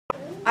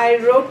I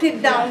wrote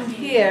it down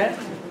here,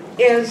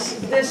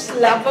 is this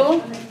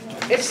level.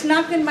 It's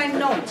not in my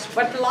notes,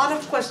 but a lot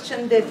of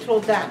questions they throw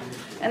that.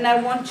 And I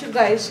want you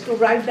guys to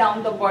write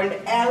down the word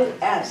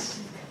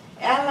LS.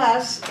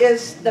 LS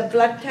is the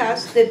blood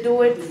test. They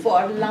do it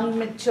for lung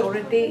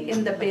maturity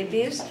in the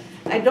babies.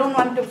 I don't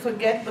want to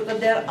forget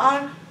because there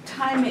are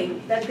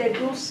timing that they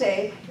do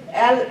say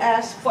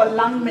LS for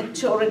lung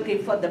maturity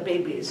for the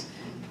babies.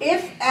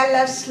 If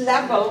LS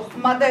level,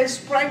 mother is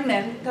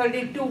pregnant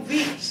 32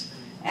 weeks,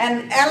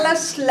 and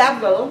LS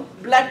level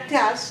blood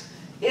test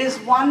is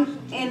 1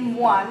 in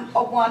 1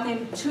 or 1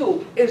 in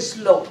 2 is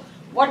low.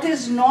 What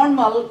is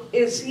normal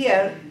is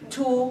here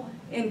 2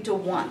 into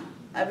 1.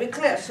 Are we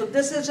clear? So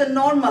this is a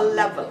normal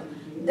level.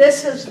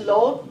 This is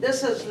low,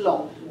 this is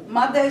low.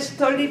 Mother is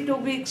 32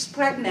 weeks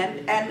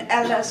pregnant and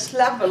LS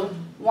level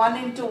 1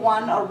 into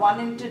 1 or 1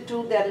 into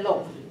 2, they're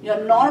low.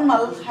 Your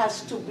normal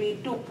has to be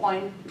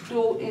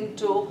 2.2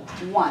 into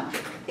 1.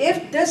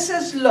 If this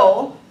is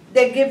low,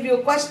 they give you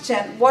a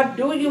question, what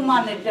do you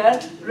monitor?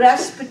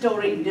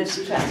 Respiratory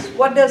distress.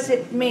 What does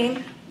it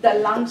mean? The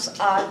lungs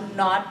are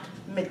not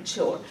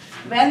mature.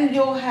 When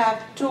you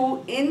have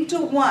 2 into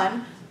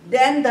 1,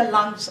 then the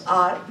lungs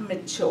are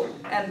mature.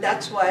 And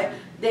that's why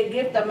they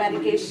give the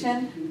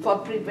medication for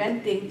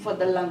preventing for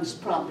the lungs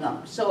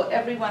problem. So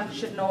everyone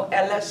should know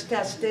LS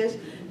test is.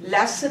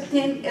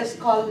 Lecithin is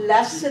called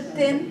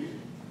lecithin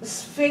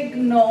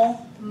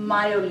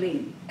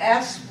sphygmomyelin.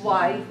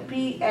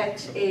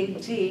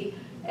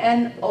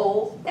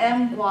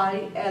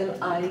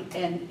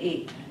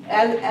 SYPHAGNOMYLINE.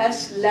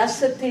 LS,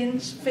 lecithin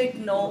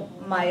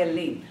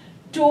sphygmomyelin.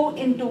 2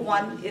 into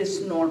 1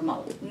 is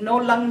normal. No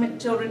lung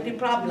maturity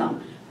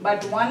problem.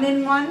 But 1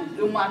 in 1,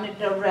 you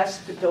monitor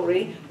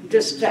respiratory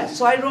distress.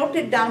 So I wrote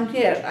it down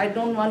here. I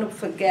don't want to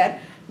forget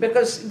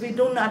because we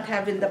do not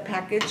have in the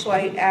package. So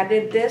I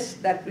added this,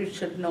 that we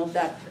should know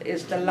that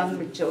is the lung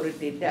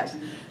maturity test.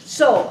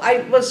 So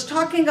I was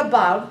talking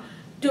about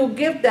to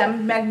give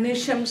them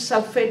magnesium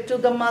sulfate to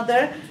the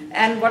mother.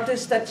 And what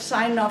is that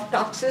sign of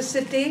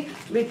toxicity?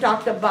 We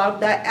talked about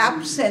the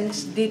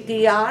absence,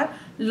 DTR,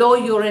 low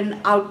urine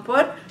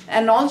output,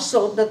 and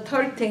also the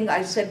third thing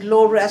I said,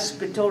 low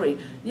respiratory.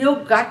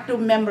 You've got to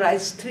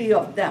memorize 3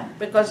 of them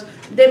because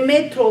they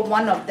may throw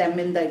one of them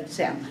in the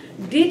exam.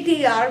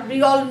 DTR,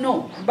 we all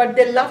know, but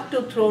they love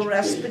to throw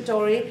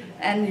respiratory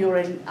and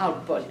urine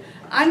output.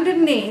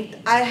 Underneath,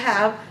 I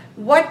have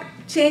what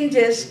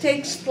changes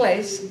takes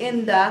place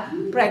in the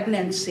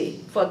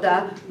pregnancy for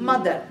the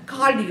mother,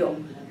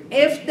 cardio.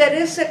 If there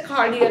is a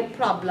cardiac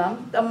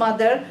problem, the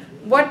mother,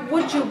 what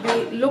would you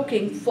be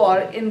looking for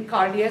in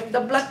cardiac?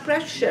 The blood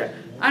pressure.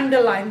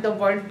 Underline the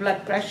word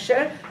blood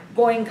pressure,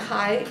 going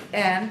high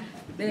and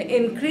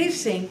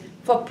increasing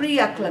for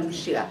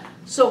preeclampsia.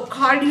 So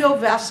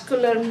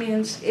cardiovascular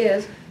means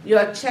is you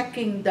are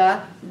checking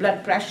the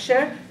blood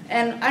pressure,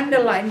 and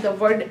underline the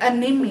word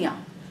anemia.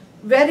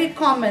 Very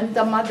common,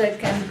 the mother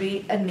can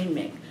be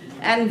anemic.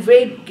 And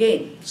weight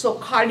gain. So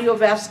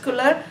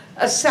cardiovascular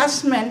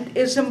assessment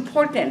is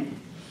important,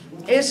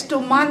 is to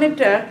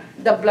monitor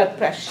the blood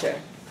pressure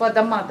for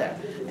the mother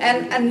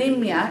and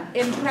anemia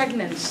in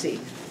pregnancy.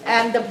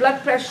 And the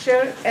blood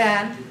pressure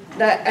and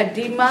the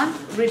edema,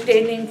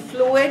 retaining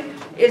fluid,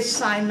 is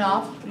sign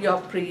of your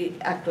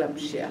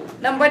preeclampsia.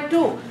 Number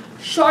 2,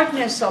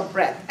 shortness of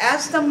breath.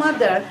 As the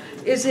mother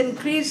is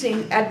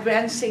increasing,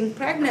 advancing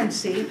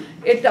pregnancy,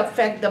 it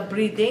affects the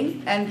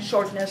breathing and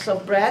shortness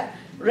of breath,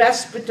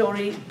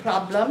 respiratory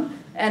problem,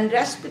 and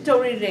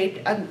respiratory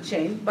rate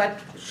unchanged, but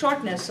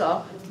shortness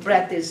of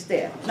breath is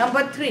there.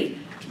 Number 3,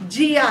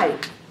 GI,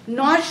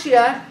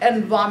 nausea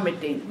and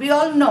vomiting. We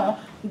all know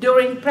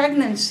during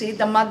pregnancy,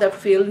 the mother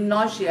feels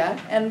nausea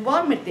and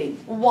vomiting.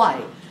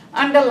 Why?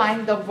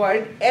 Underline the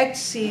word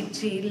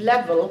HCG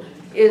level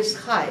is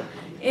high.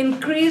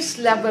 Increased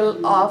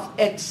level of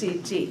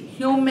HCG,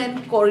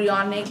 human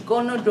chorionic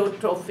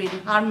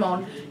gonadotrophin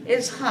hormone,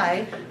 is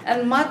high,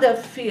 and mother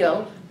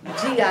feel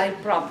GI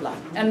problem.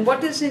 And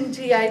what is in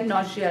GI?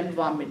 Nausea and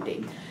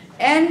vomiting.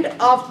 End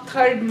of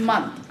 3rd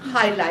month,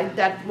 highlight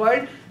that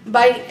word.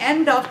 By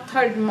end of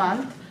 3rd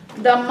month,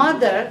 the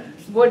mother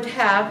would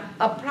have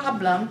a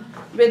problem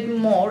with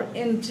more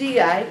in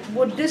GI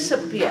would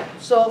disappear.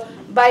 So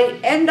by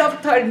end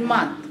of 3rd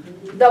month,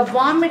 the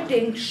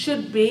vomiting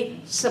should be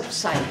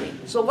subsiding.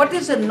 So what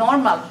is a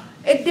normal?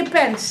 It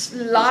depends.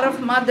 A lot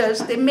of mothers,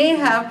 they may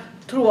have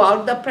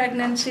throughout the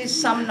pregnancy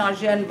some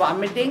nausea and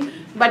vomiting,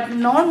 but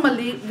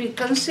normally we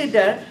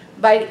consider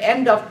by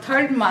end of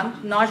 3rd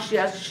month,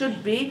 nausea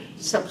should be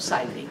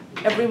subsiding.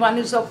 Everyone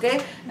is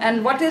okay?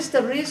 And what is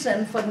the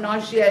reason for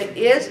nausea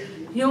is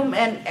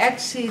human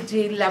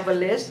HCG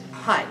level is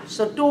high.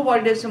 So 2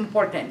 words is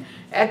important.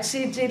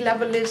 HCG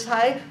level is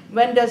high.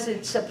 When does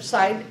it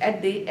subside?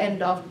 At the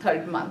end of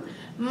 3rd month.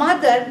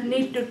 Mother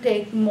need to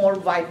take more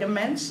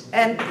vitamins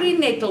and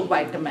prenatal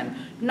vitamin,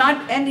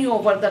 not any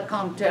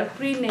over-the-counter.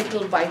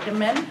 Prenatal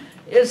vitamin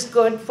is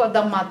good for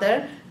the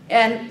mother,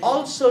 and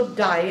also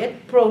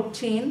diet,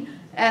 protein,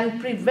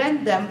 and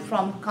prevent them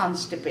from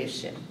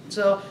constipation.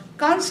 So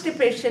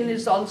constipation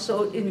is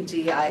also in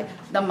GI,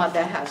 the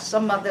mother has.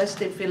 Some mothers,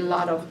 they feel a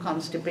lot of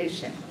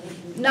constipation.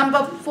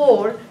 Number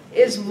 4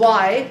 is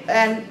why,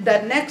 and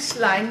the next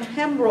line,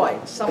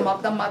 hemorrhoids. Some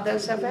of the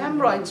mothers have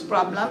hemorrhoids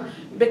problem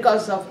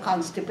because of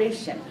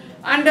constipation.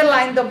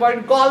 Underline the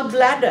word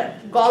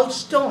gallbladder.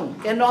 Gallstone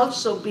can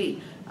also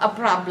be a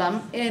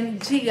problem in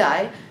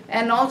GI,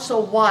 and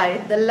also why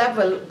the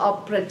level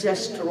of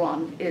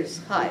progesterone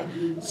is high.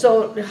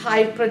 So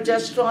high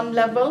progesterone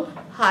level,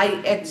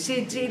 high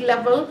HCG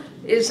level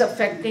is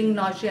affecting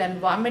nausea and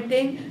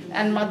vomiting,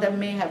 and mother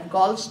may have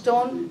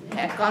gallstone,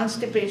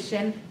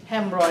 constipation,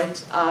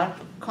 hemorrhoids are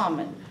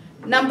common.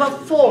 Number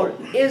 4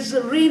 is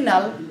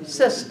renal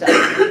system.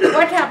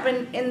 What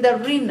happened in the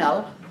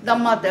renal? The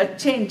mother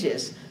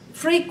changes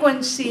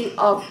frequency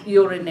of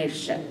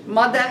urination.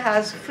 Mother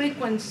has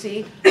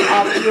frequency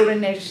of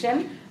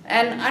urination,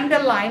 and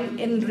underline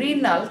in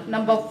renal,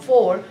 number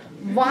 4,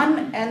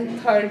 1 and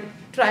 3rd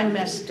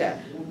trimester.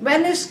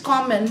 When is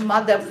common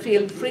mother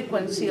feel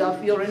frequency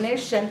of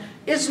urination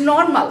is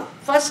normal,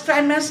 first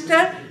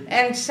trimester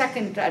and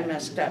second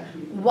trimester.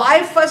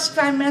 Why first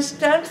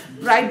trimester?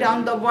 Write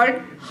down the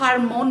word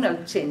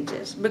hormonal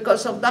changes,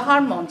 because of the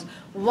hormones.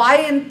 Why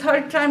in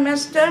 3rd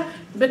trimester?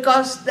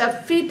 Because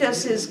the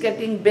fetus is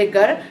getting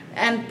bigger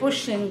and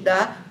pushing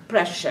the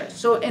pressure.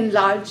 So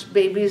enlarged,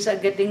 babies are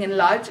getting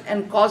enlarged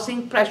and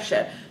causing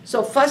pressure.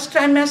 So first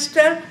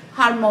trimester,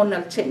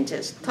 hormonal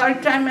changes.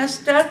 3rd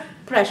trimester,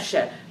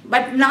 pressure.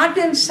 But not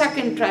in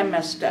second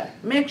trimester.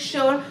 Make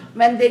sure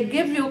when they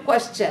give you a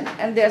question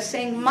and they're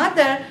saying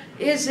mother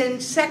is in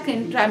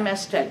second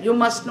trimester, you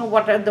must know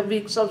what are the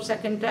weeks of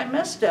second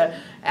trimester.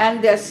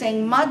 And they're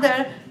saying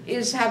mother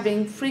is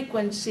having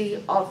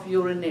frequency of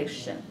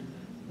urination.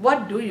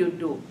 What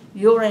do?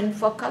 Urine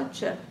for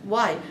culture.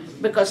 Why?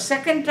 Because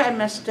second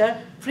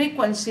trimester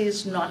frequency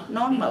is not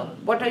normal.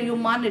 What are you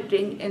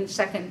monitoring in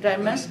second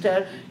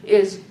trimester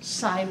is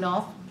sign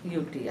of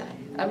UTI.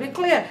 Are we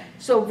clear?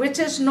 So which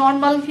is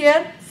normal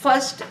here?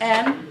 First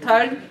and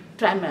 3rd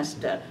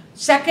trimester.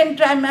 Second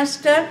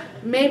trimester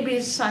may be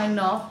sign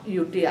of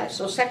UTI.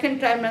 So second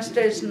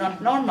trimester is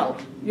not normal.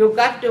 You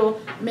got to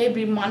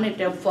maybe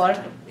monitor for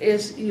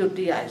is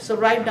UTI. So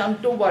write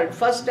down 2 words,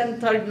 first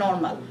and 3rd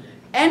normal.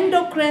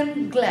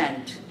 Endocrine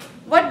gland.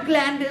 What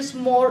gland is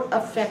more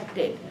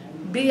affected?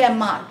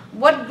 BMR.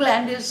 What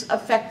gland is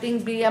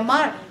affecting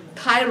BMR?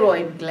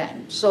 Thyroid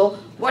gland. So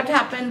what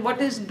happened?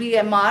 What is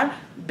BMR?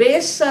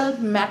 Basal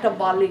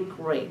metabolic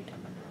rate.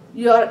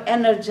 You're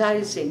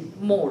energizing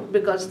more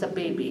because the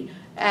baby.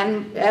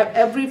 And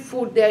every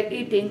food they're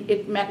eating,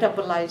 it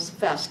metabolizes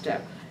faster.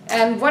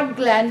 And what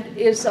gland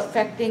is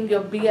affecting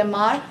your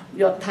BMR?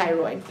 Your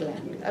thyroid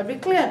gland. Are we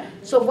clear?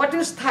 So what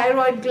is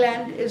thyroid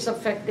gland is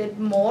affected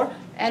more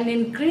and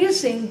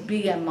increasing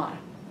BMR.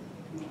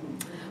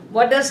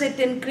 What does it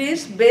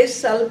increase?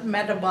 Basal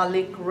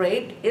metabolic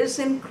rate is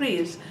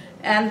increased.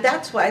 And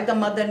that's why the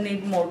mother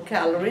needs more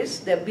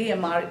calories. The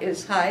BMR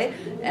is high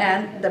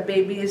and the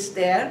baby is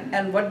there.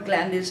 And what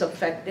gland is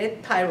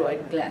affected?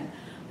 Thyroid gland.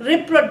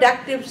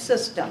 Reproductive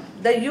system.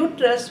 The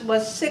uterus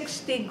was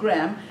 60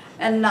 grams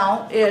and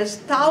now is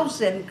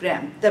 1,000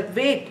 grams. The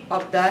weight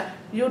of the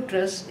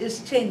uterus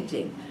is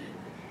changing.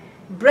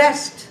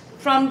 Breast.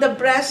 From the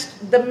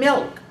breast, the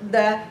milk,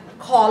 the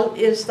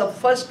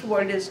first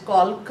word is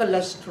called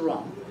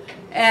colostrum.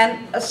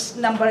 And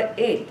number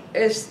 8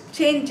 is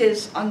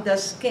changes on the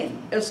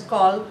skin is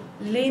called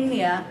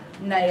linea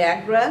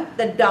nigra,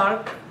 the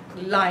dark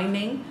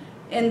lining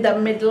in the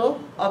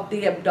middle of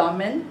the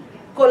abdomen.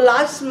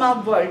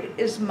 Chloasma word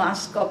is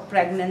mask of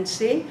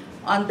pregnancy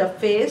on the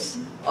face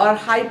or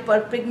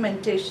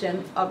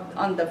hyperpigmentation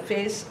on the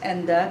face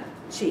and the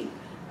cheek.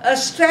 A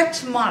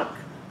stretch mark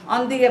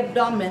on the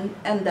abdomen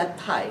and the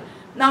thigh.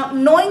 Now,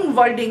 knowing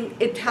wording,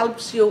 it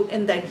helps you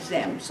in the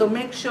exam. So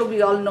make sure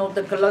we all know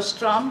the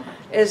colostrum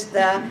is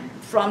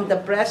from the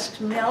breast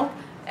milk,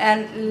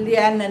 and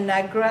linea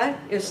nigra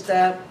is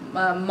the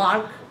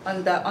mark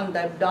on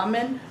the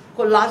abdomen.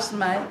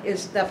 Chloasma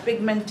is the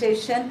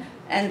pigmentation,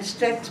 and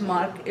stretch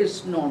mark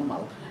is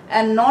normal.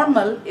 And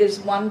normal is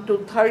 1 to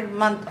 3rd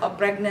month of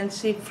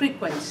pregnancy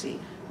frequency.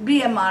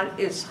 BMR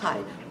is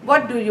high.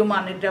 What do you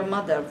monitor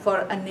mother? For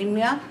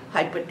anemia,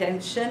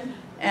 hypertension,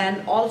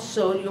 and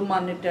also you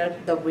monitor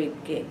the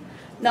weight gain.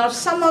 Now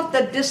some of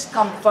the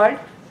discomfort,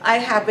 I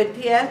have it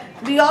here.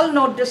 We all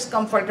know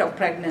discomfort of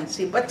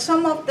pregnancy, but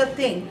some of the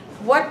things,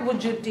 what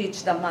would you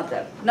teach the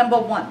mother? Number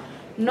 1,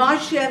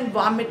 nausea and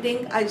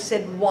vomiting. I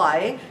said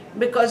why?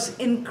 Because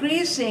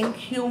increasing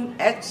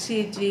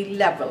HCG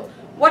level.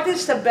 What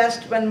is the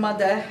best when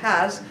mother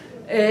has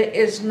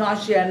is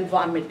nausea and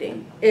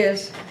vomiting?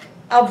 Is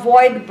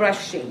avoid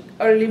brushing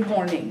early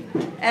morning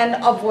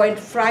and avoid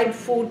fried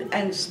food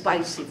and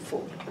spicy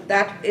food.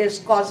 That is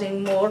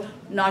causing more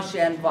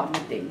nausea and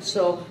vomiting.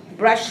 So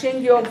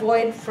brushing you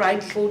avoid,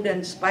 fried food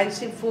and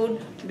spicy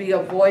food, we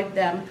avoid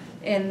them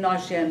in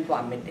nausea and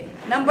vomiting.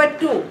 Number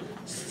 2,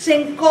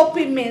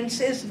 syncope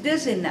means is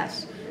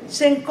dizziness.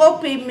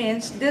 Syncope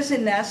means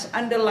dizziness,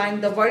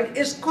 underline the word,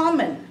 is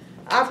common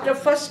after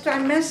first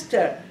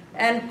trimester.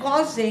 and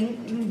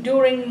causing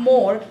during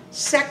more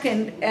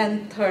second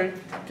and third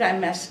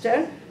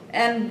trimester.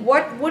 And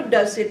what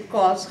does it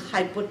cause?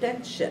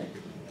 Hypotension.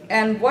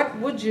 And what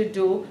would you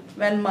do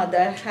when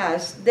mother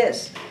has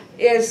this?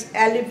 Is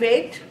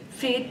elevate,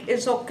 feet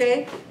is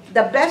okay.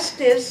 The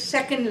best is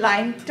second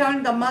line,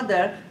 turn the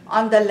mother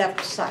on the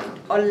left side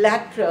or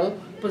lateral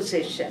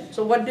position.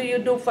 So what do you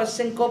do for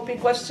syncope?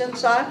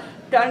 Questions are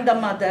turn the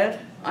mother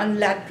on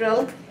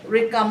lateral,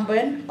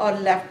 recumbent or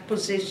left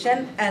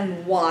position.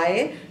 And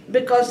why?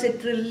 Because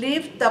it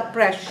relieves the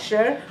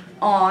pressure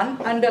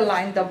on,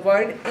 underline the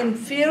word,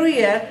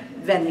 inferior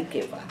vena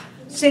cava.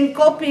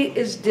 Syncope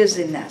is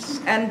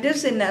dizziness, and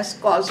dizziness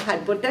causes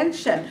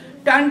hypotension.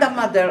 Turn the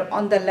mother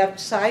on the left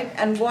side.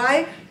 And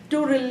why?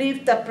 To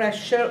relieve the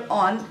pressure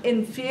on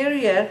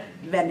inferior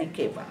vena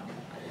cava.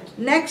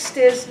 Next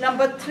is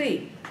number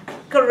 3.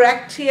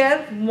 Correct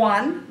here,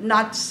 1,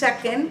 not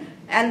second,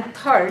 and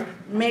third,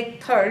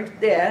 make third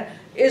there,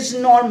 is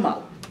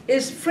normal.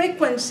 Is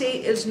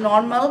frequency is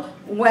normal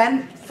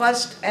when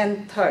first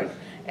and third.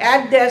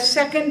 At their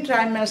second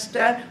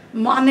trimester,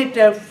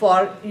 monitor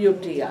for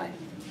UTI.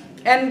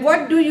 And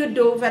what do you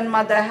do when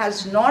mother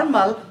has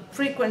normal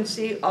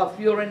frequency of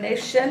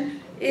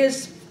urination?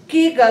 Is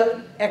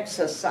Kegel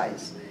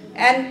exercise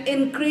and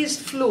increase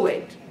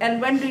fluid.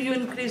 And when do you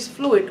increase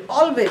fluid?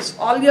 Always,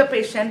 all your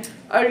patients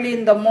early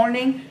in the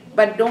morning,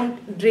 but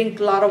don't drink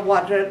a lot of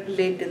water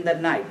late in the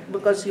night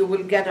because you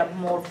will get up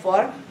more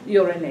for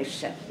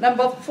urination.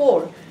 Number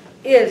 4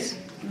 is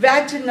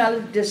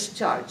vaginal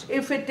discharge.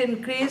 If it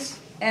increase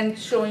and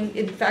showing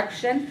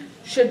infection,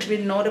 should be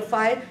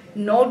notified.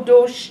 No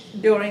dose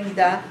during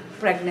the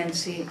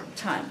pregnancy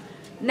time.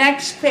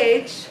 Next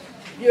page,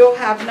 you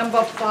have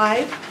number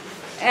 5,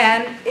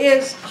 and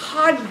is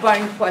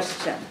heartburn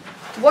question.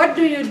 What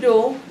do you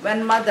do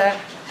when mother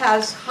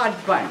has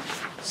heartburn?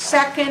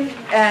 Second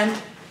and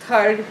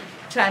third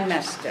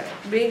trimester.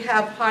 We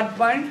have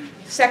heartburn,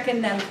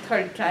 second and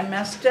third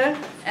trimester.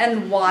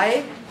 And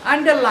why?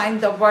 Underline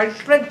the word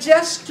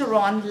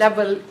progesterone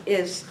level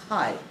is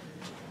high.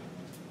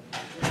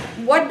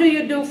 What do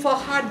you do for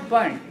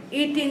heartburn?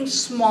 Eating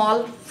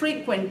small,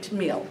 frequent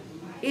meal.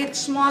 Eat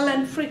small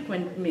and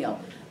frequent meal.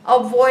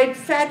 Avoid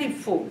fatty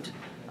food.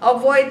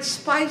 Avoid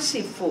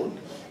spicy food.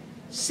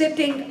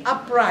 Sitting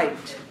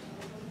upright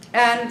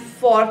and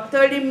for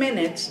 30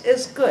 minutes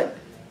is good.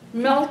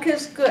 Milk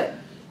is good.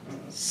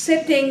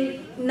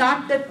 Sitting,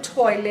 not the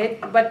toilet,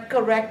 but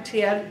correct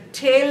here,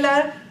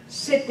 tailor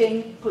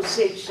sitting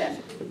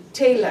position.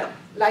 Tailor,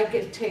 like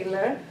a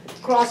tailor,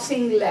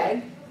 crossing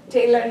leg.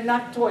 Tailor,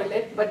 not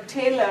toilet, but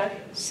tailor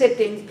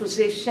sitting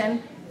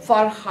position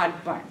for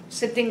heartburn.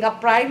 Sitting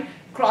upright,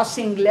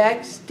 crossing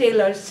legs,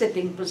 tailor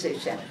sitting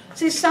position.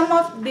 See, some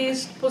of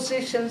these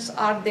positions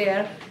are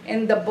there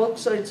in the book,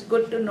 so it's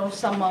good to know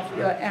some of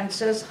your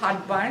answers.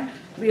 Heartburn,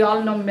 we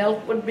all know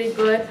milk would be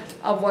good.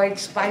 Avoid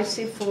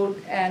spicy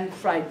food and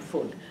fried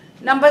food.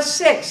 Number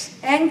 6,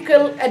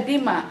 ankle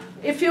edema.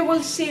 If you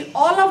will see,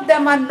 all of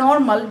them are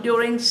normal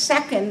during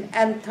second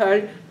and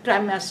third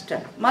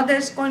trimester. Mother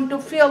is going to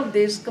feel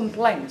these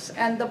complaints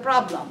and the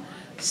problem.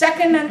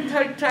 Second and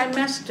third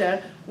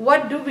trimester,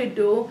 what do we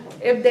do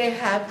if they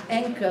have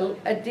ankle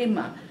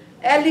edema?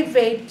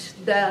 Elevate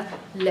the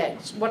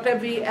legs. What are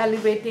we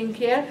elevating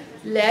here?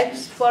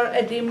 Legs for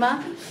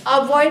edema.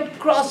 Avoid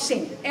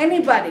crossing.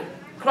 Anybody,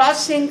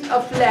 crossing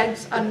of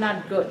legs are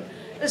not good.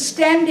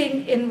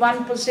 Standing in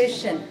one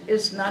position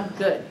is not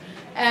good.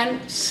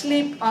 And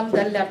sleep on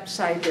the left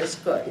side is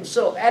good.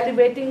 So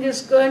elevating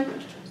is good.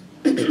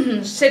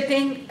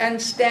 Sitting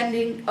and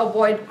standing,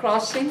 avoid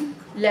crossing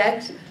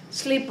legs.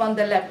 Sleep on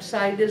the left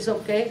side is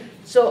okay.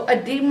 So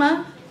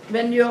edema,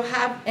 when you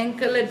have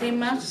ankle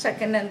edema,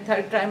 second and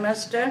third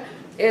trimester,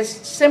 is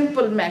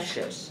simple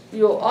measures.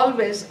 You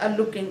always are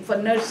looking for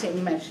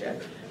nursing measure.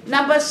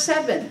 Number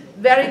 7,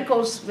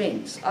 varicose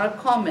veins are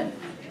common,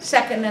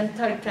 second and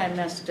third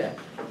trimester.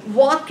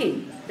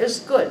 Walking is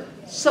good.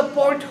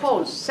 Support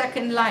hose,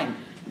 second line.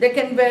 They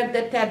can wear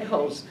the TED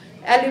hose.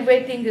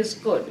 Elevating is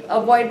good.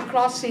 Avoid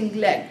crossing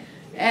leg.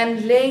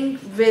 And laying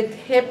with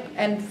hip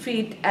and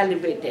feet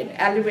elevated.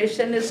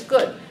 Elevation is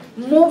good.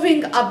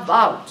 Moving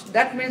about.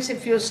 That means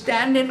if you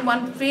stand in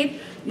one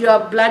feet, your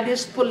blood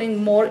is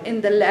pulling more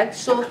in the leg.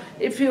 So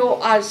if you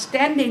are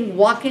standing,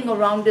 walking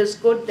around is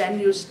good, then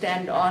you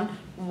stand on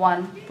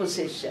one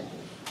position.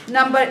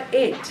 Number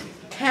 8,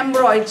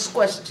 hemorrhoids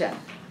question.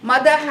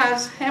 Mother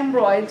has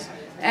hemorrhoids,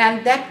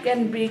 and that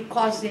can be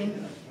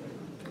causing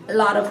a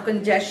lot of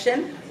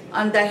congestion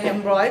on the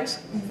hemorrhoids.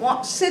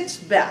 Sits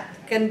bath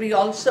can be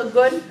also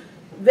good.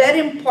 Very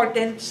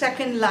important,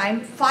 second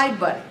line,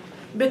 fiber,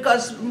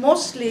 because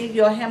mostly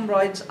your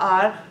hemorrhoids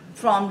are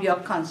from your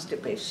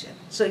constipation.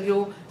 So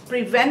you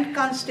prevent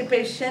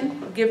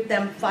constipation, give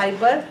them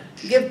fiber,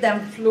 give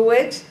them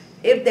fluids.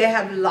 If they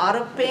have a lot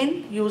of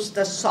pain, use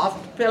the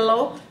soft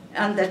pillow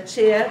on the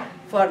chair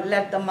for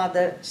let the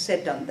mother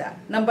sit on that.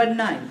 Number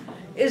 9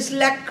 is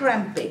leg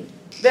cramping,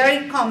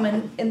 very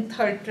common in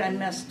third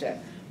trimester.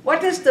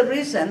 What is the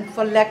reason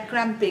for leg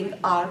cramping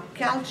or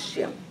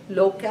calcium,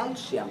 low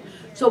calcium?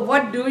 So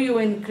what do you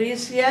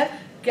increase here?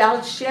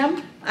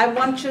 Calcium. I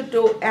want you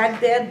to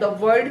add there the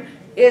word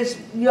is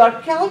your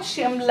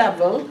calcium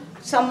level.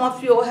 Some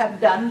of you have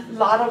done a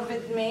lot of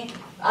with me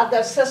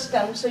other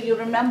systems. So you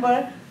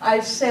remember I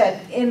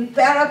said in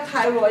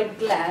parathyroid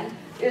gland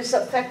is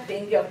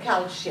affecting your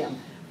calcium.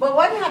 But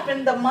what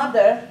happened? The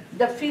mother,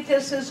 the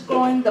fetus is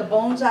growing, the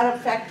bones are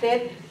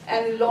affected,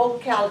 and low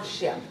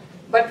calcium.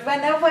 But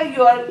whenever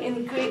you are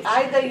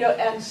either your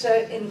answer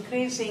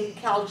increasing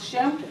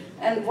calcium,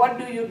 and what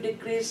do you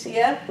decrease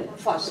here?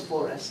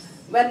 Phosphorus.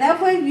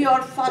 Whenever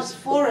your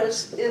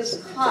phosphorus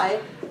is high,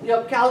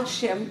 your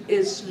calcium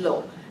is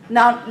low.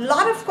 Now, a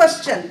lot of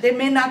questions, they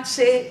may not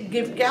say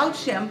give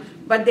calcium,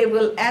 but they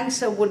will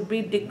answer would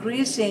be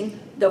decreasing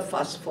the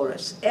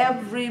phosphorus.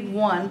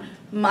 Everyone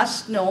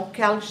must know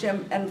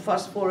calcium and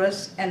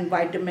phosphorus and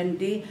vitamin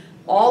D.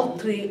 All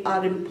three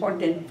are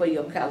important for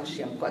your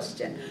calcium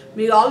question.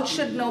 We all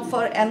should know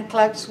for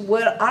NCLEX,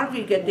 where are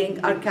we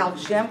getting our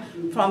calcium?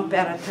 From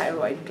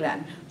parathyroid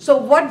gland. So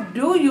what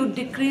do you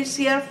decrease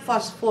here?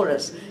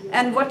 Phosphorus.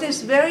 And what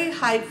is very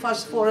high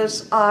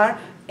phosphorus are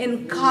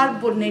in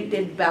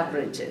carbonated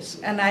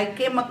beverages. And I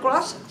came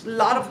across a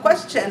lot of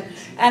questions,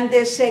 and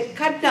they say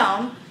cut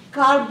down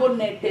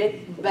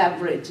carbonated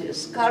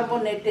beverages.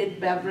 Carbonated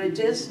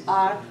beverages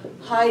are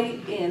high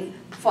in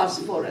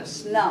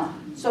phosphorus. Now,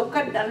 so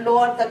cut down,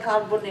 lower the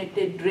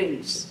carbonated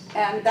drinks.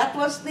 And that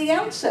was the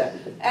answer.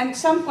 And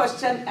some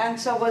question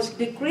answer was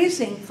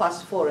decreasing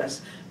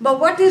phosphorus. But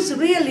what is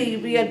really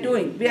we are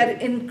doing? We are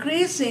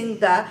increasing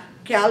the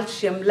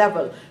calcium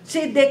level.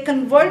 See, they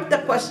convert the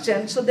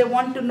question, so they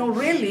want to know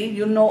really,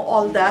 you know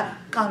all the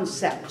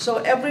concept. So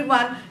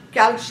everyone,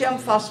 calcium,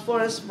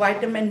 phosphorus,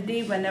 vitamin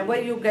D, whenever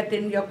you get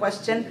in your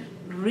question,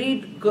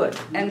 read good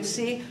and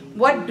see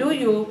what do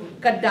you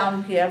cut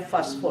down here?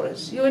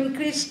 Phosphorus. You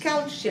increase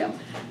calcium.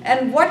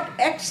 And what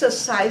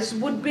exercise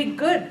would be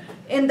good?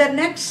 In the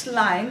next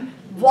line,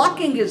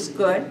 walking is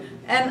good,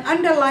 and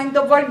underline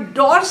the word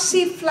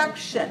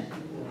dorsiflexion.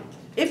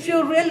 If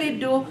you really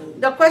do,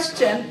 the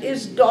question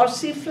is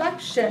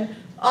dorsiflexion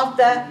of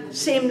the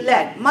same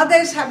leg. Mother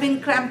is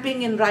having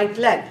cramping in right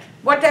leg.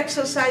 What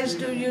exercise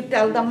do you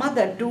tell the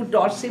mother? Do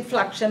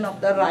dorsiflexion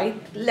of the right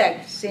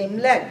leg, same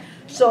leg.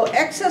 So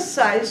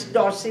exercise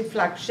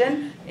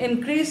dorsiflexion,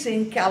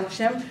 increasing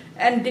calcium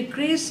and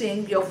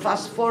decreasing your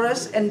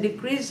phosphorus and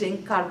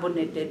decreasing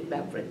carbonated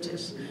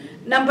beverages.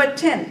 Number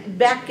 10,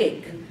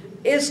 backache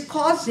is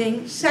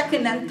causing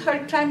second and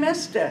third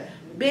trimester.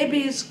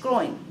 Baby is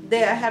growing.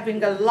 They are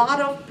having a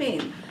lot of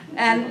pain,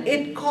 and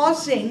it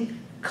causing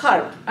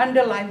curve.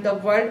 Underline the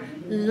word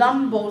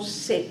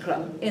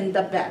lumbosacral in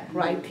the back,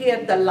 right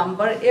here, the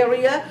lumbar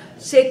area,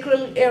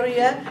 sacral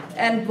area.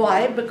 And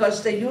why?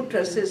 Because the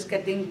uterus is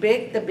getting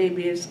big, the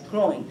baby is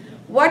growing.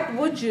 What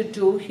would you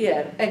do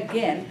here?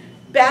 Again,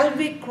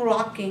 pelvic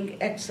rocking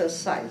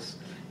exercise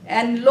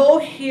and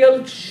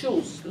low-heeled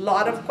shoes. A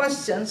lot of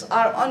questions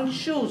are on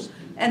shoes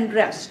and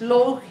rest,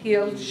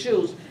 low-heeled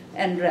shoes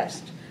and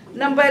rest.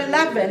 Number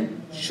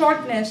 11,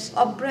 shortness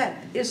of breath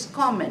is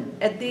common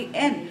at the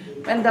end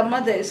when the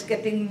mother is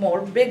getting more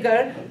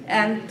bigger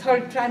and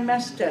third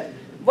trimester.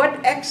 What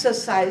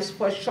exercise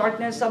for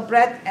shortness of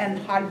breath and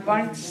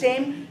heartburn?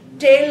 Same,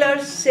 Taylor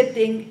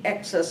sitting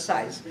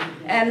exercise.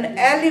 And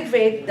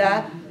elevate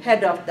the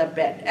head of the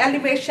bed.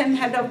 Elevation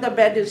head of the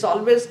bed is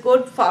always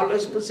good.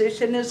 Fowler's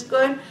position is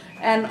good.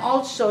 And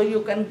also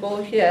you can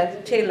go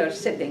here, Taylor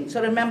sitting.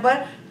 So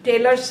remember,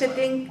 Taylor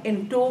sitting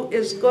in 2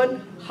 is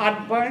good,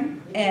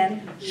 heartburn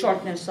and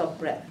shortness of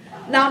breath.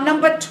 Now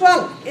number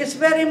 12 is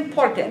very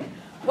important.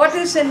 What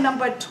is in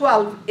number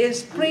 12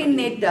 is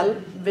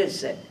prenatal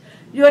visit.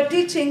 You are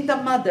teaching the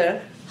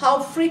mother how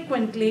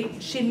frequently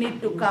she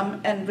need to come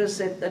and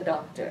visit the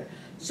doctor.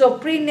 So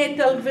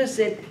prenatal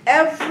visit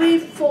every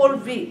 4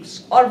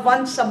 weeks or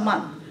once a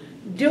month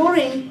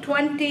during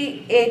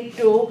 28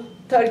 to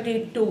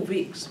 32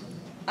 weeks.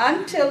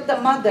 Until the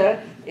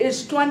mother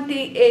is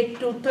 28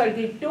 to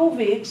 32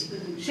 weeks,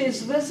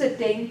 she's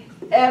visiting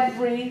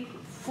every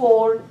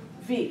 4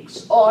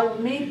 weeks or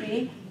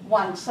maybe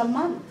once a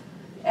month.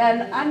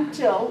 And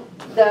until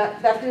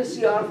that is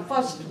your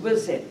first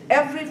visit,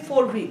 every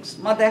 4 weeks,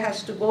 mother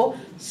has to go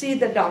see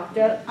the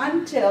doctor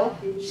until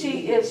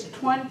she is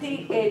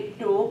 28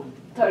 to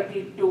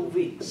 32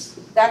 weeks.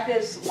 That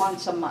is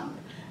once a month.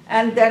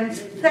 And then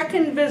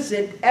second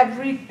visit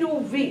every 2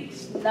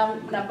 weeks.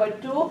 Number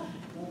 2,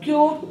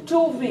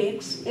 Q2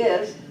 weeks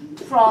is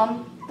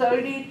from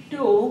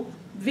 32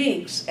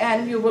 weeks,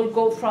 and you will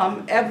go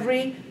from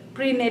every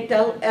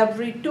prenatal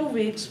every 2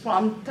 weeks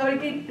from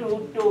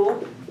 32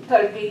 to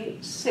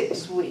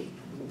 36 week.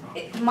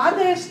 If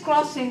mother is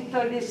crossing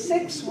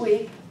 36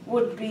 week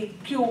would be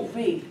Q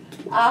week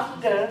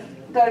after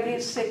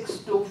 36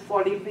 to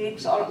 40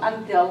 weeks or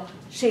until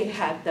she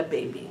had the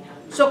baby.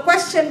 So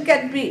question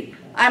can be,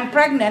 I'm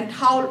pregnant,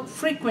 how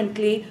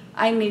frequently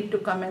I need to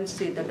come and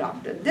see the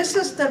doctor. This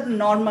is the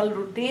normal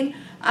routine.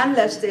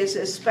 Unless there's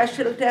a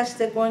special test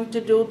they're going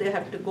to do, they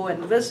have to go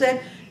and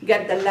visit,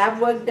 get the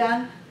lab work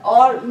done,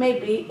 or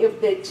maybe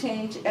if they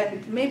change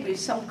and maybe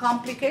some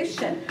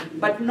complication.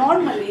 But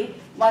normally,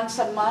 once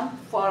a month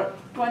for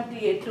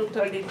 28 to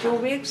 32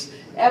 weeks.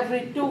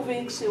 Every 2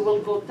 weeks you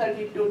will go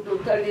 32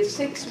 to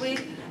 36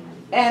 weeks.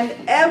 And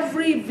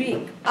every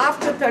week,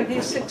 after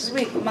 36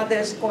 weeks, mother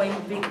is going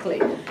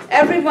weekly.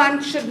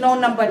 Everyone should know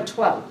number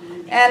 12.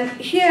 And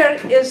here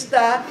is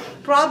the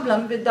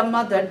problem with the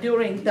mother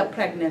during the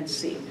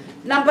pregnancy.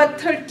 Number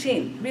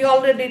 13, we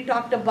already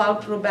talked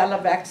about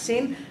rubella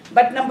vaccine,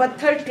 but number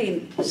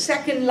 13,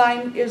 second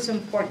line is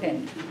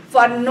important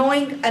for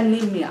knowing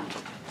anemia.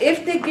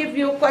 If they give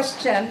you a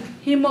question,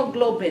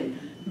 hemoglobin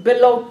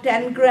below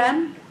 10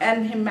 gram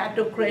and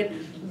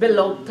hematocrit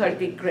below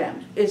 30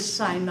 grams is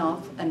sign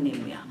of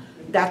anemia.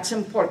 That's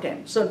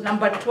important. So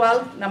number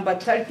 12, number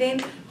 13,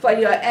 for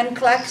your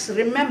NCLEX,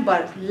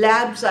 remember,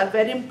 labs are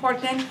very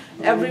important.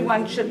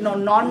 Everyone should know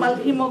normal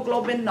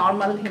hemoglobin,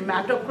 normal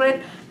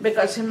hematocrit,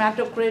 because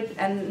hematocrit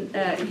and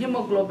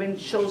hemoglobin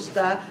shows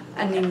the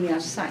anemia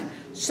sign.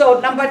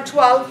 So number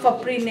 12 for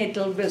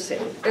prenatal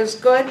visit is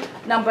good.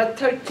 Number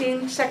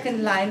 13,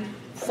 second line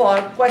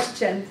for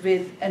question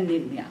with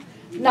anemia.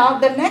 Now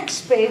the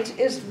next page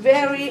is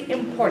very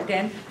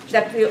important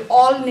that we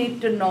all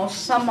need to know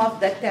some of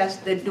the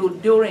tests they do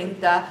during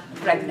the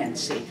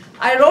pregnancy.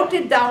 I wrote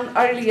it down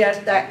earlier,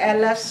 the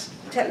LS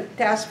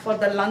test for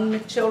the lung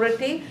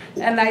maturity,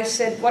 and I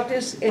said what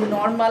is a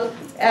normal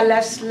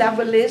LS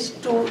level is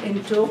 2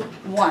 into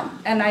 1,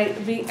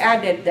 and we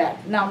added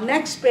that. Now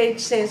next page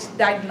says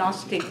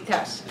diagnostic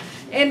test.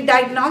 In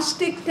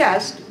diagnostic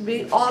test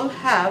we all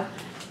have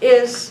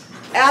is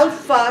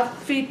alpha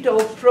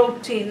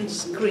fetoprotein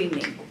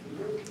screening,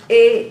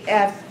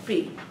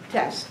 AFP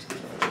test.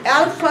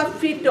 Alpha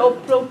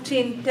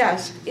fetoprotein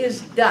test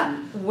is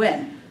done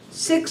when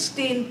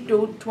 16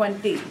 to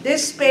 20.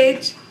 This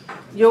page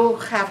you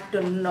have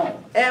to know.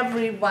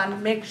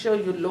 Everyone, make sure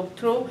you look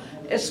through,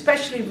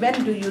 especially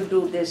when do you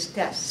do this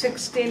test,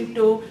 16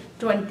 to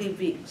 20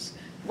 weeks.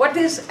 What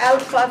is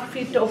alpha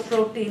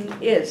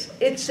fetoprotein is?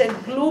 It's a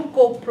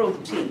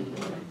glucoprotein,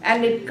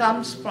 and it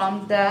comes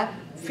from the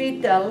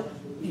fetal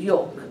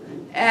yolk,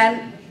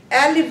 and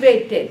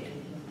elevated,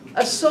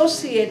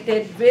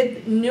 associated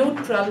with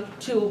neutral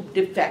tube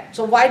defect.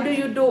 So why do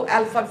you do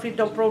alpha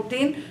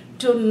fetoprotein?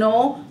 To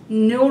know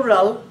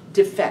neural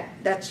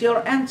defect. That's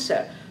your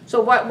answer. So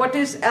what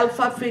is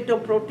alpha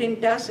fetoprotein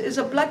test? Is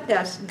a blood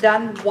test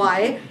done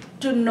why?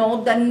 To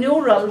know the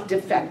neural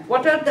defect.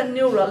 What are the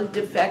neural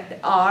defect?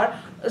 Are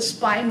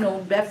spina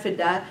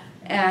bifida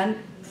and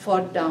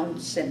for Down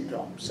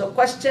syndrome. So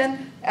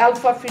question,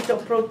 alpha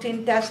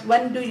fetoprotein test,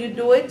 when do you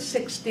do it?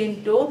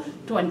 16 to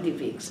 20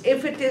 weeks.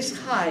 If it is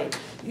high,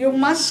 you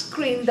must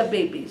screen the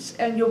babies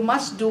and you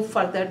must do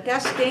further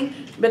testing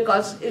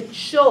because it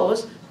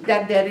shows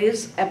that there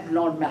is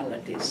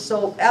abnormalities.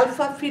 So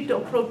alpha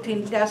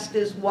fetoprotein test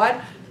is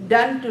what?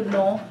 Done to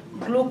know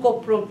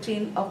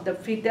glucoprotein of the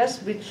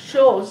fetus, which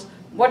shows,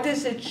 what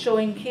is it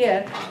showing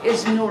here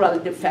is neural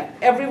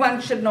defect. Everyone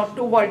should know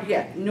 2 words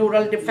here.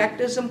 Neural defect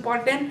is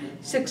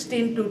important,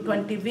 16 to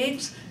 20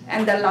 weeks,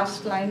 and the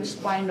last line,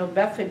 spina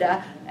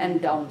bifida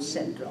and Down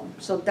syndrome.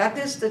 So that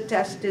is the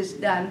test is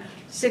done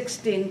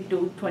 16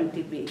 to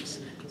 20 weeks.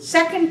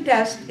 Second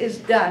test is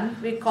done,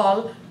 we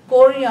call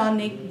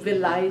chorionic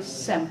villi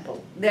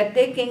sample. They're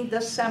taking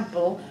the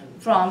sample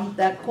from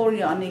the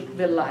chorionic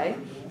villi,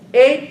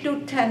 8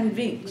 to 10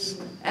 weeks.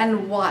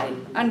 And why?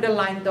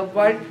 Underline the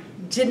word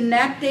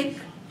genetic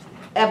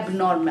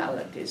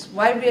abnormalities.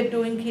 Why we are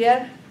doing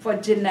here? For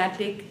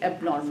genetic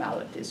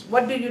abnormalities.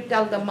 What do you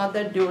tell the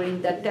mother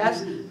during the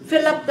test?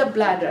 Fill up the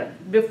bladder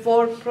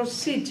before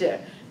procedure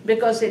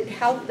because it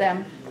helped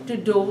them to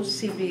do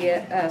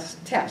CVS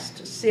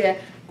test, say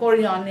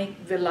chorionic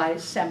villi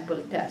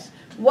sample test.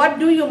 What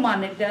do you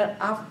monitor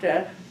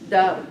after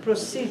the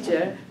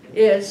procedure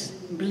is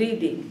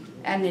bleeding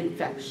and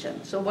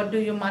infection. So what do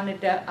you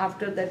monitor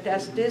after the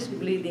test is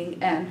bleeding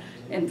and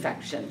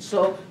infection.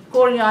 So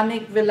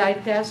chorionic villi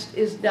test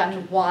is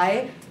done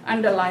why?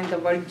 Underline the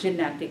word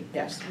genetic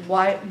test.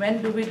 Why?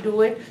 When do we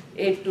do it?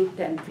 8 to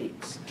 10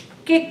 weeks.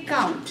 Kick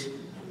count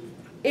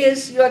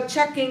is you're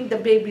checking the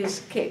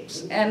baby's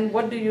kicks. And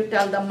what do you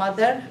tell the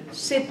mother?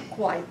 Sit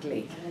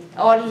quietly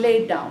or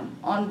lay down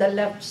on the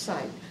left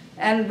side.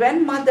 And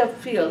when mother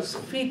feels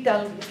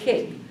fetal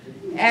kick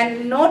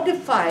and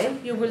notify,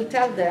 you will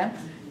tell them,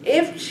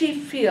 if she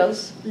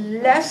feels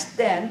less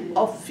than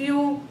a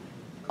few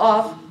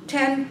of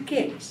 10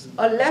 kicks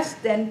or less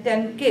than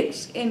 10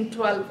 kicks in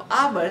 12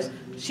 hours,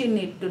 she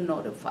needs to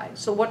notify.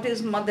 So what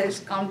is mother is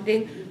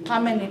counting? How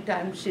many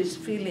times she's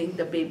feeling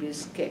the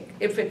baby's kick.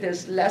 If it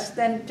is less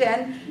than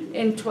 10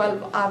 in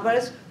 12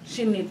 hours,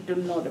 she needs to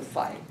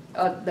notify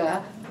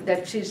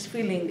that she's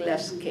feeling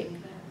less kick.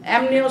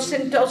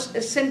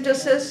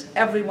 Amniocentesis,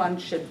 everyone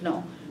should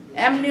know.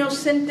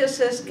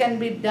 Amniocentesis can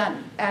be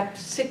done at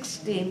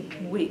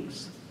 16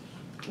 weeks.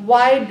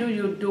 Why do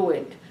you do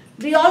it?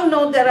 We all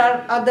know there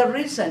are other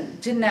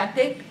reasons.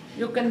 Genetic,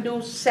 you can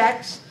do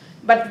sex,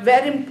 but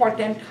very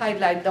important,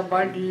 highlight the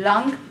word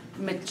lung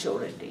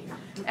maturity.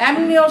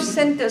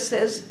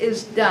 Amniocentesis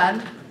is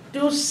done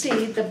to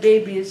see the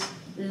baby's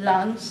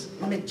lungs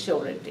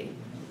maturity.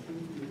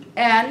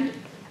 And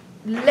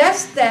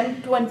less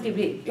than 20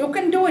 weeks. You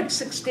can do it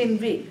 16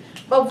 weeks.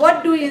 But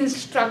what do you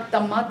instruct the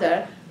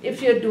mother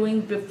if you're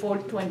doing before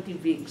 20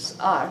 weeks?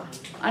 Or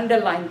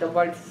underline the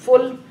word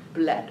full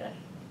bladder.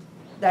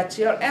 That's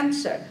your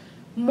answer.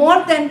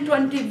 More than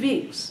 20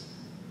 weeks,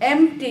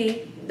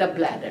 empty the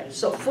bladder.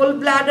 So full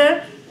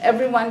bladder,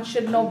 everyone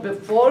should know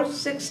before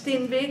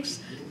 16 weeks,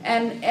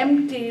 and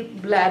empty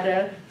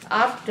bladder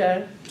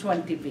after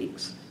 20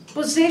 weeks.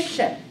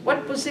 Position.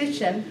 What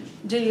position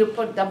do you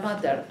put the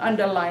mother?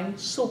 Underline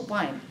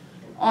supine.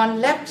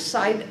 On left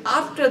side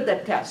after the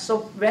test. So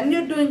when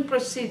you're doing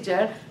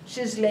procedure,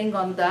 she's laying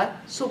on the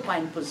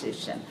supine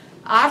position.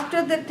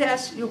 After the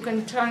test, you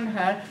can turn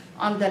her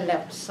on the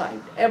left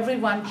side.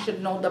 Everyone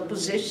should know the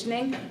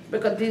positioning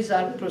because these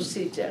are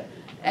procedure.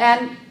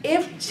 And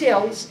if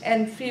chills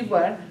and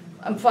fever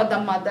for the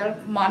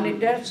mother,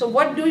 monitor. So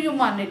what do you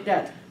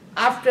monitor?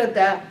 After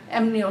the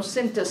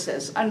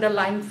amniocentesis,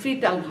 underline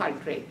fetal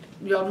heart rate.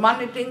 You're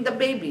monitoring the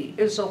baby,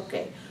 is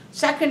okay.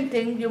 Second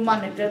thing, you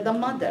monitor the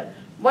mother.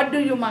 What do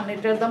you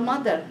monitor the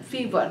mother?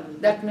 Fever,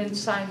 that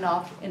means sign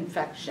of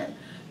infection.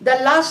 The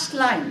last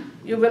line,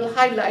 you will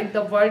highlight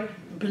the word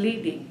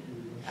bleeding.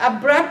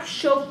 Abrupt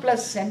show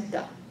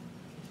placenta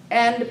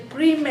and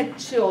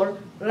premature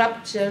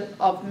rupture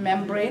of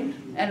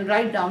membrane, and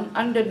write down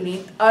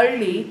underneath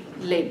early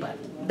labor.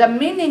 The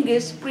meaning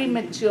is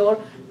premature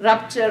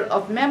rupture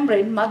of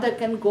membrane, mother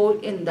can go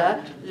in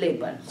the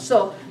labor.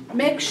 So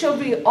make sure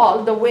we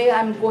all, the way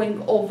I'm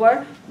going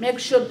over, make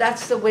sure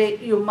that's the way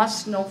you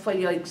must know for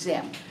your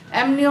exam.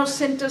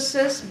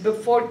 Amniocentesis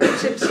before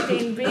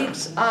 16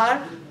 weeks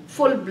are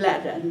full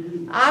bladder.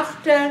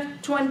 After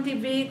 20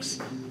 weeks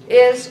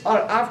is, or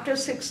after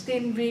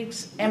 16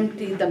 weeks,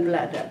 empty the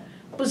bladder.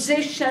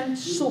 Position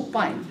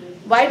supine.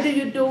 Why do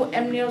you do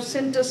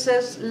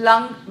amniocentesis?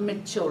 Lung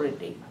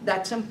maturity.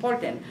 That's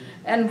important.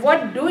 And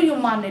what do you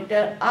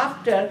monitor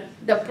after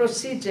the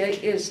procedure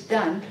is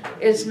done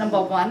is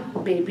number one,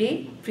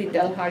 baby,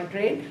 fetal heart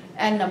rate,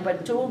 and number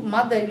two,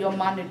 mother, you're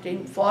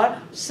monitoring for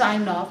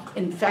sign of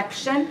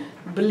infection,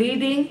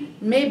 bleeding,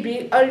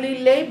 maybe early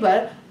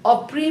labor,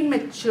 or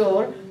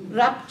premature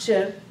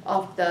rupture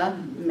of the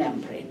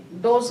membrane.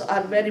 Those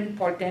are very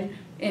important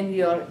in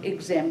your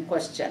exam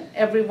question.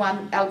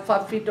 Everyone,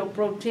 alpha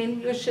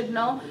fetoprotein you should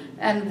know,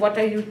 and what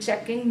are you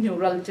checking?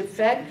 Neural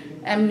defect,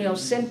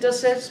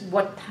 amniocentesis,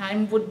 what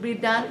time would be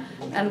done,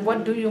 and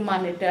what do you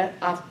monitor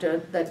after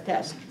the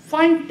test.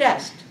 FUN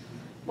test.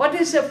 What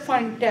is a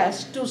FUN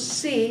test? To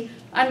see,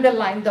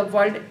 underline the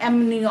word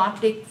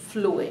amniotic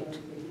fluid.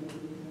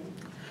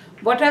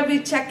 What are we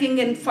checking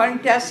in FUN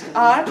test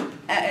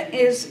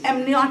is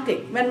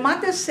amniotic. When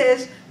mother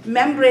says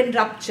membrane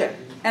rupture,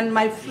 and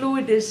my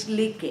fluid is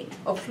leaking,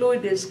 or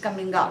fluid is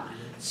coming out.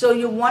 So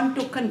you want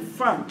to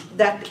confirm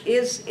that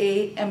is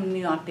a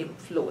amniotic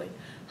fluid.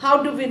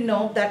 How do we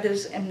know that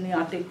is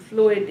amniotic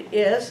fluid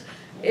is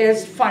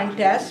FUN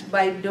test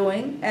by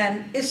doing,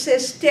 and it's a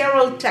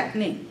sterile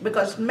technique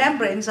because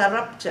membranes are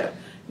ruptured.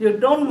 You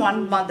don't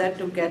want mother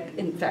to get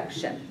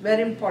infection.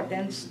 Very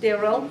important,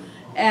 sterile.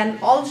 And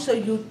also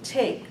you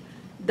take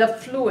the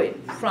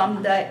fluid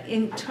from the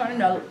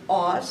internal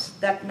os,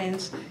 that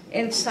means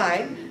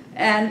inside,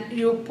 and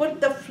you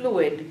put the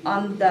fluid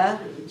on the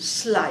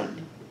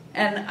slide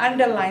and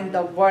underline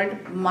the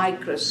word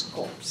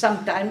microscope.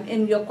 Sometime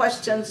in your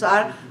questions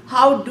are,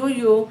 how do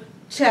you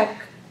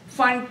check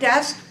FUN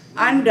test?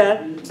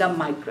 Under the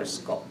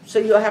microscope. So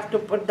you have to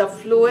put the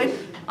fluid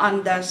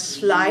on the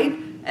slide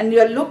and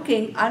you're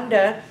looking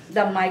under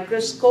the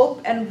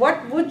microscope, and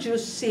what would you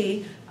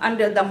see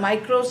under the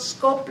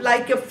microscope?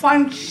 Like a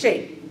FUN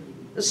shape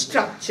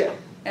structure,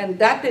 and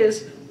that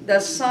is the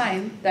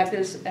sign that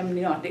is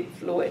amniotic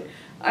fluid.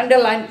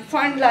 Underline,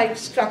 FUN-like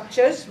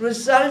structures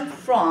result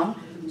from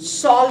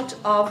salt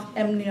of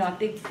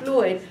amniotic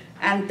fluid,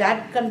 and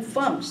that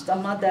confirms the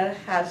mother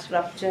has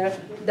ruptured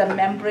the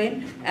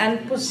membrane,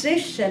 and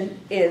position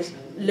is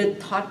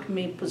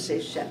lithotomy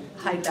position.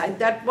 Highlight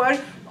that word.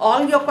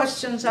 All your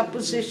questions are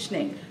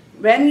positioning.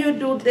 When you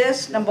do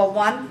this, number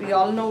one, we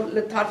all know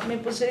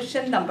lithotomy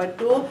position. Number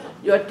two,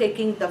 you're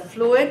taking the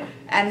fluid.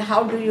 And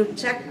how do you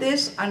check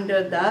this?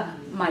 Under the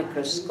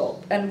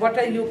microscope. And what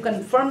are you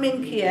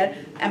confirming here?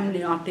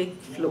 Amniotic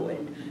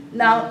fluid.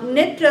 Now,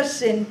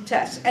 nitrazine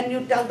test. And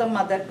you tell the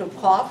mother to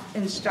cough.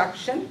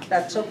 Instruction,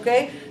 that's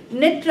okay.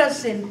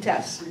 Nitrazine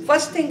test.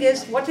 First thing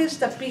is, what is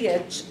the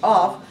pH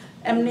of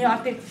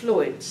amniotic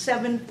fluid?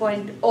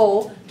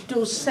 7.0 to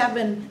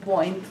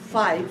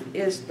 7.5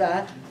 is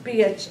the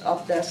pH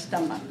of the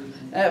stomach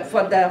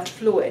for the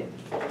fluid.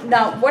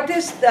 Now, what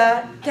is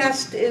the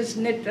test is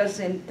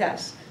nitrazine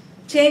test.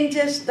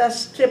 Changes the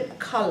strip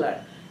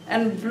color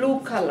and blue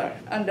color,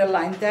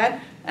 underline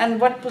that. And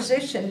what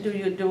position do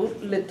you do?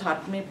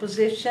 Lithotomy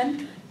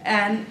position.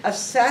 And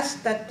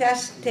assess the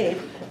test tape,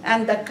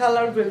 and the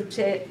color will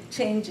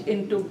change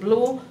into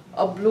blue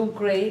or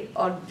blue-gray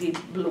or deep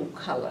blue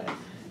color.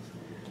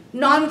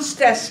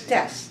 Non-stress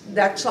test,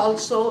 that's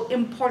also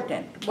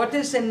important. What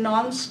is a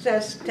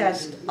non-stress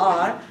test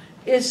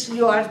is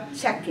you are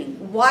checking.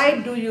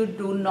 Why do you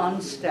do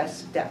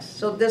non-stress test?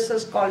 So this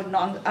is called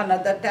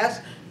another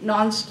test,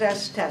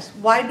 non-stress test.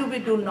 Why do we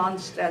do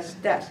non-stress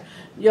test?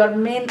 Your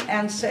main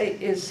answer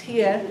is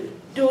here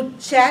to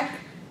check,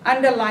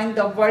 underline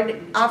the word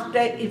after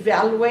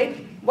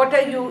evaluate. What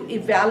are you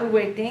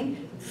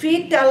evaluating?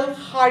 Fetal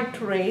heart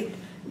rate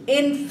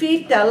in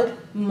fetal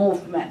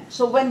movement.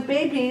 So when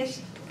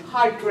baby's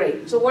heart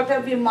rate, so what are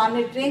we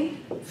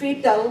monitoring?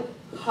 Fetal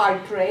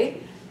heart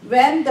rate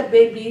when the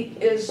baby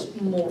is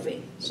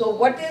moving. So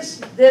what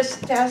is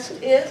this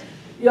test is?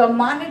 You're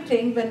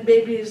monitoring when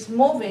baby is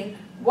moving,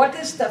 what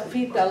is the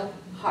fetal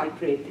heart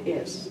rate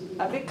is.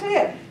 Are we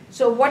clear?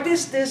 So what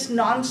is this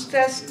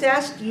non-stress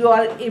test? You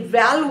are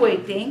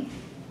evaluating,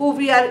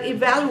 we are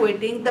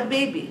evaluating the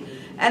baby.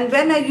 And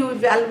when are you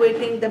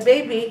evaluating the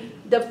baby?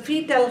 The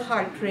fetal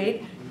heart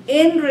rate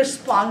in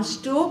response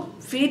to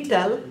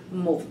fetal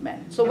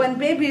movement. So when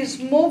baby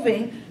is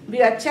moving,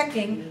 we are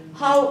checking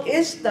how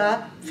is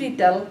the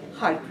fetal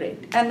heart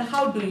rate. And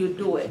how do you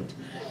do it?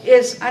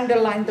 Is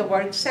underline the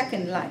word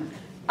second line.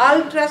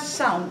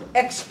 Ultrasound,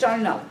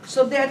 external.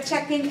 So they are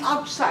checking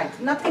outside,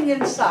 nothing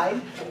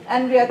inside,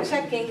 and we are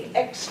checking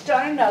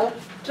external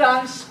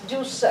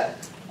transducer.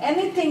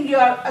 Anything you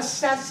are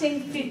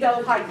assessing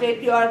fetal heart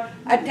rate, you are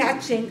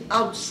attaching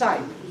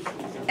outside.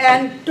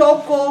 And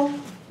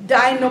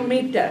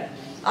tocodynometer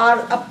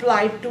are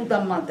applied to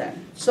the mother.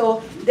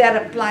 So they are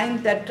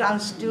applying the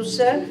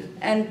transducer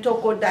and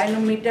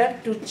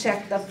tocodynometer to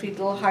check the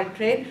fetal heart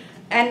rate.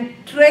 And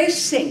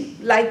tracing,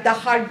 like the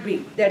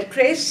heartbeat, they're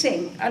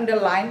tracing,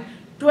 underline,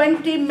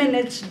 20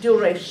 minutes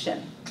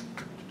duration.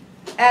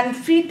 And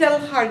fetal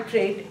heart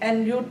rate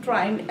and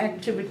uterine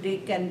activity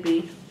can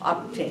be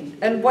obtained.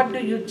 And what do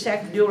you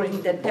check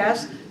during the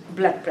test?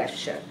 Blood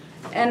pressure.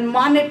 And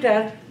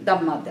monitor the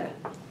mother.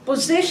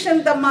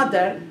 Position the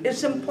mother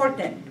is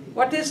important.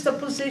 What is the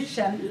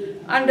position?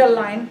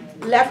 Underline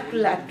left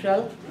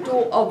lateral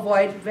to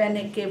avoid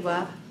vena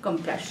cava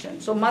compression.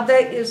 So mother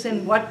is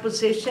in what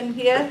position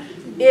here?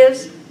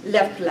 Is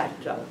left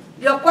lateral.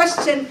 Your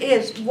question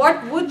is,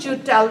 what would you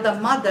tell the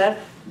mother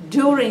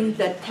during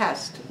the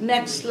test?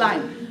 Next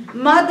line.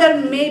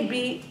 Mother may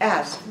be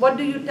asked. What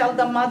do you tell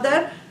the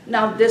mother?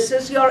 Now this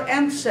is your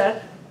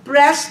answer.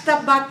 Press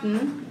the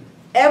button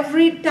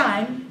every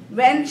time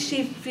when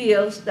she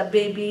feels the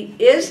baby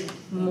is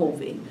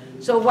moving.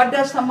 So what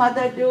does the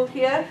mother do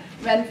here?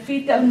 When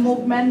fetal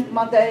movement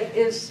mother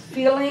is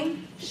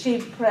feeling,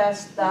 she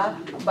pressed the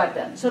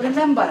button. So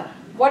remember,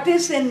 what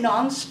is a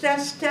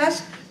non-stress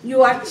test?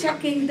 You are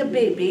checking the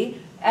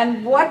baby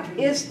and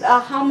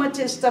how much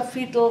is the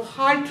fetal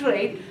heart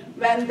rate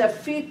when the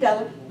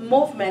fetal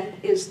movement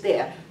is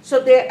there. So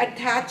they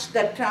attach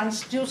the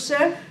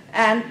transducer,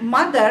 and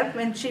mother,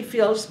 when she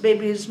feels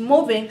baby is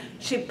moving,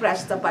 she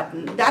press the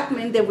button. That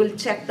means they will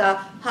check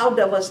how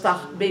the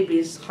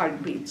baby's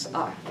heartbeats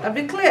are. Are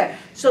we clear?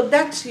 So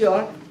that's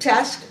your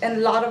test, and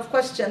a lot of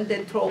questions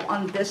they throw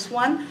on this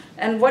one.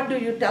 And what do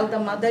you tell the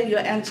mother? Your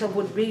answer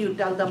would be, you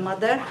tell the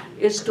mother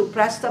is to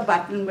press the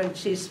button when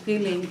she's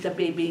feeling the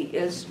baby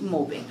is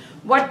moving.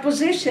 What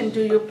position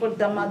do you put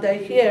the mother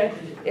here?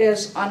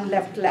 Is on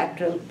left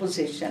lateral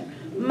position.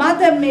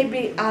 Mother may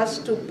be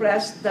asked to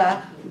press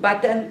the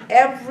button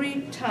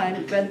every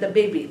time when the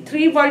baby.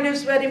 3 words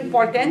is very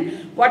important.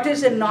 What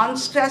is a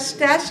non-stress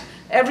test?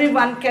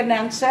 Everyone can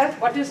answer.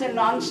 What is a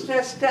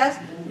non-stress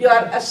test? You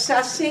are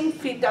assessing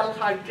fetal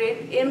heart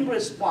rate in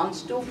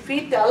response to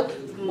fetal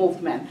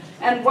movement.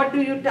 And what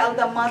do you tell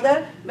the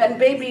mother? When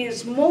baby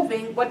is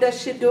moving, what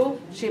does she do?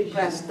 She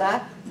presses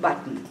the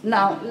button.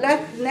 Now,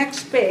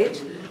 next page,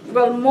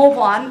 we'll move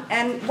on.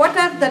 And what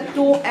are the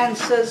 2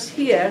 answers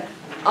here?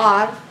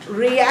 Are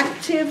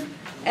reactive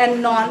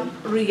and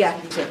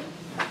non-reactive.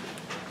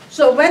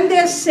 So when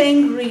they're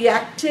saying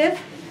reactive,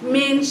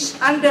 means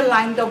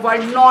underline the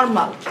word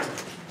normal.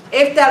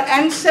 If the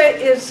answer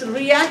is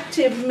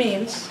reactive,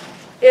 means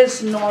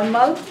is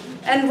normal.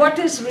 And what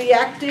is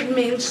reactive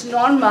means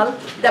normal,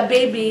 the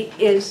baby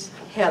is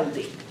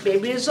healthy.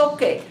 Baby is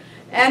okay.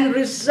 And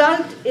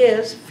result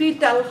is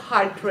fetal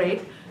heart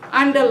rate,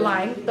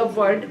 underline the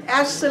word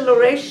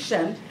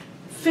acceleration,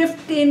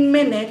 15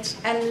 minutes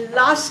and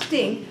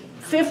lasting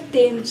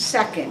 15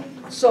 seconds.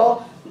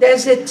 So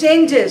there's a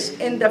changes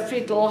in the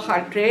fetal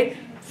heart rate,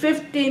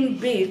 15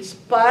 beats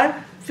per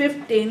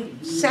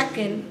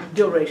 15-second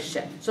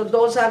duration. So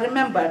those are,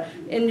 remember,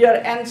 in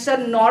your answer,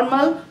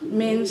 normal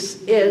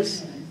means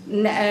is,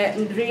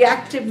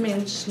 reactive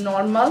means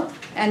normal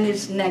and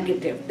is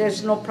negative.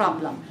 There's no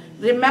problem.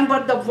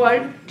 Remember the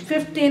word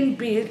 15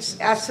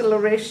 beats,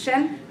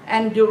 acceleration,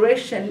 and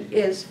duration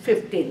is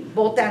 15.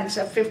 Both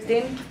answer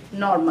 15,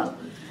 normal.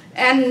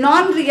 And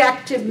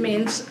non-reactive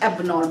means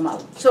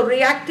abnormal. So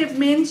reactive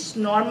means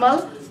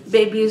normal,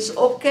 baby is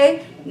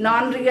okay.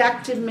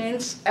 Non-reactive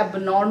means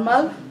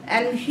abnormal.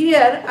 And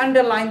here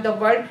underline the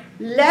word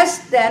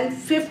less than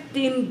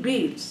 15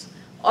 beats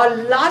or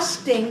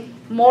lasting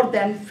more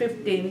than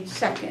 15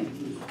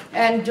 seconds.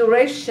 And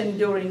duration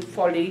during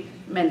 40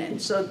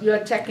 minutes. So you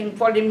are checking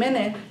 40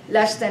 minutes,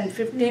 less than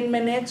 15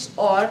 minutes,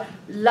 or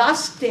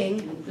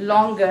lasting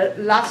longer,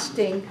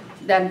 lasting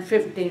than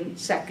 15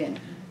 seconds.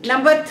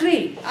 Number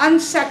 3,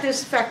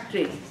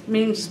 unsatisfactory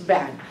means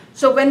bad.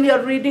 So when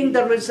you're reading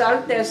the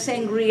result, they're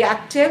saying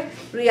reactive.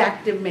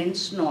 Reactive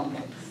means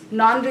normal.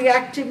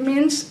 Non-reactive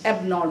means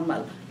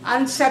abnormal.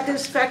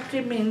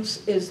 Unsatisfactory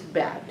means is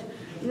bad.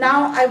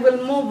 Now I will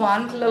move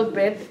on a little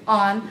bit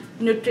on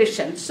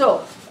nutrition.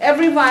 So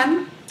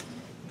everyone,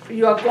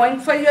 you are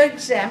going for your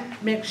exam.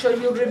 Make sure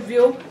you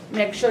review.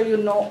 Make sure you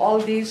know all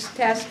these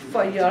tests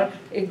for your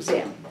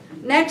exam.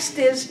 Next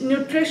is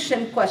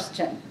nutrition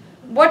question.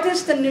 What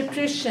is the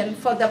nutrition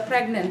for the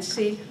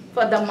pregnancy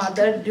for the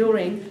mother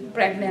during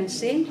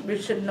pregnancy? We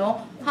should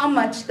know how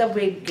much the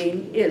weight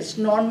gain is.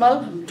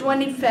 Normal,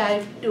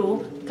 25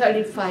 to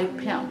 35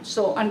 pounds.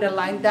 So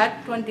underline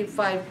that,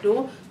 25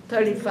 to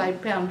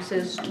 35 pounds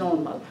is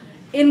normal.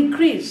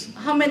 Increase,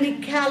 how many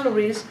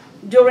calories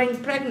during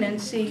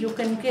pregnancy you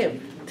can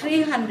give?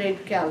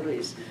 300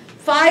 calories.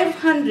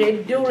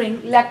 500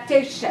 during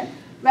lactation.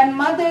 When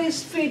mother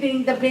is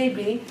feeding the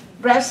baby,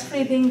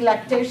 breastfeeding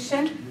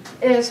lactation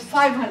is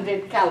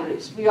 500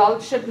 calories. We all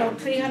should know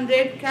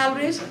 300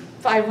 calories,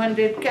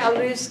 500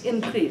 calories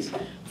increase.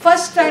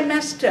 First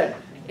trimester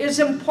is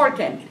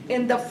important.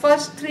 In the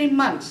first 3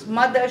 months,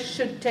 mother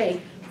should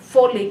take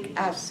folic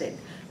acid.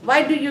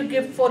 Why do you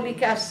give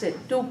folic acid?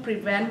 To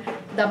prevent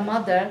the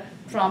mother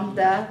from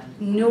the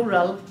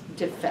neural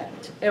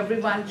defect.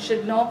 Everyone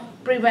should know,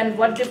 prevent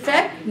what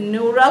defect?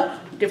 Neural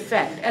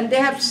defect. And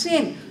they have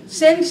seen,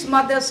 since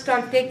mothers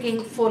start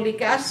taking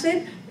folic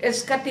acid,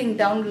 it's cutting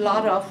down a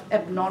lot of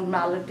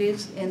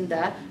abnormalities in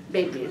the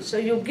baby. So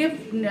you give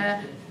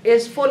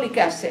is folic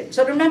acid.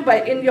 So remember,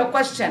 in your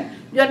question,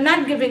 you're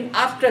not giving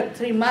after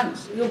 3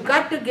 months. You've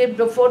got to give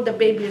before the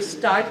baby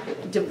start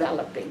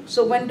developing.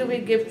 So when do we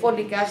give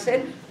folic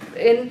acid?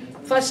 In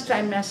first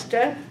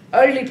trimester,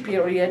 early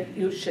period,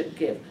 you should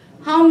give.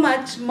 How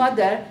much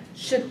mother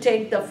should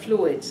take the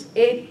fluids?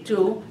 8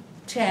 to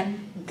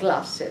 10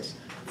 glasses.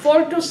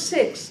 4 to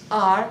 6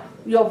 are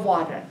your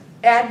water.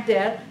 Add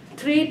there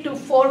 3 to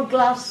 4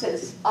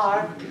 glasses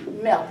are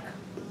milk.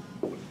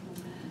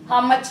 How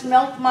much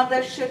milk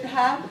mother should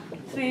have?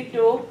 3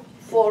 to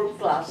 4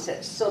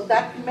 glasses. So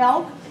that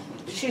milk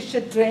she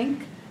should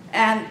drink,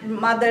 and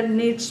mother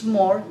needs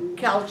more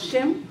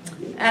calcium,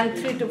 and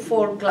 3 to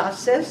 4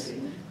 glasses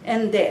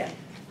in there.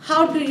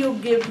 How do you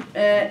give,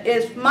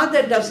 if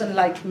mother doesn't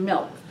like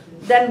milk,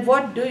 then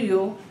what do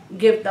you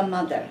give the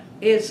mother?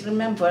 Is,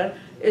 remember,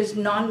 is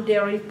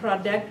non-dairy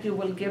product, you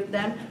will give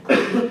them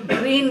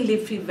green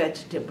leafy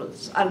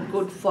vegetables are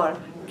good for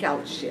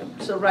calcium.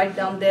 So write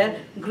down there,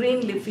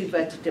 green leafy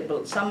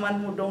vegetables.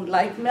 Someone who don't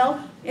like milk,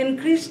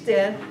 increase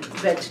their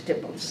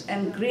vegetables.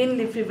 And green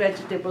leafy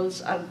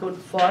vegetables are good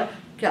for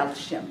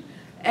calcium.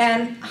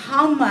 And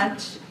how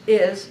much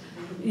is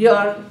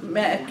your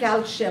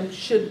calcium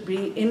should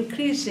be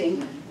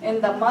increasing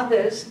in the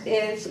mothers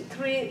is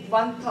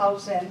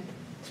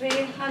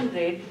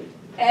 1,300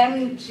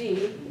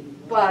 mg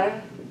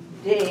per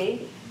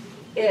day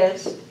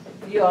is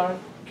your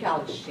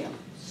calcium.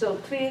 So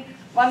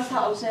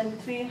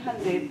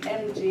 1,300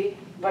 mg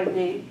per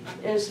day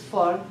is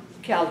for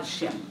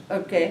calcium,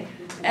 okay?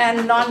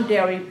 And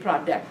non-dairy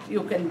product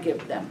you can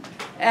give them.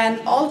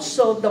 And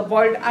also the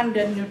word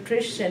under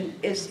nutrition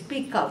is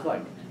pica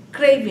word.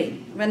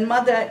 Craving. When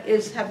mother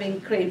is having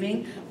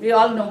craving, we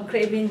all know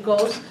craving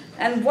goes.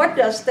 And what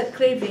does the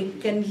craving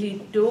can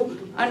lead to?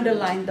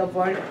 Underline the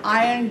word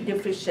iron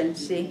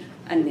deficiency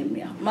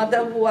anemia.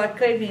 Mother who are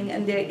craving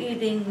and they're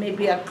eating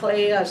maybe a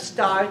clay, a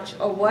starch,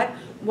 or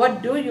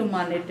what do you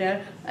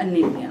monitor?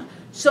 Anemia.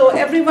 So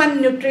everyone,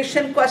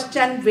 nutrition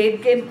question,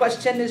 weight gain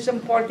question is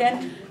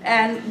important,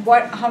 and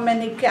how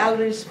many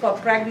calories per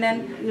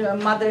pregnant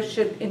mother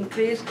should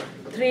increase?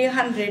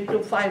 300 to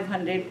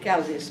 500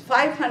 calories.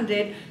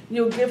 500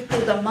 you give to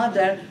the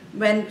mother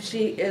when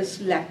she is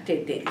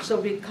lactating. So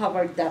we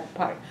covered that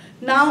part.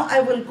 Now I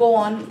will go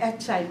on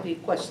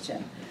HIV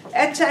question.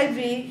 HIV,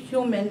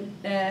 human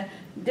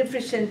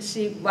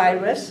deficiency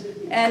virus,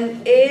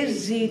 and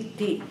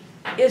AZT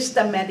is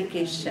the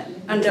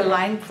medication.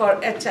 Underline for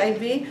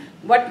HIV,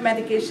 what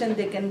medication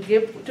they can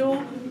give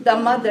to the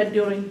mother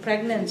during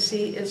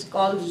pregnancy is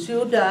called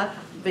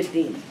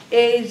pseudovidin,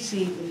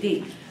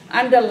 AZT.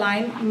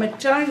 Underline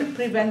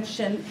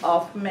prevention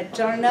of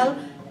maternal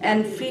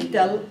and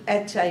fetal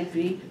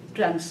HIV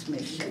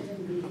transmission.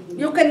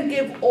 You can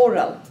give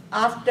oral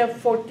after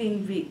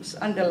 14 weeks,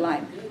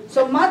 underline.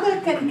 So mother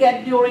can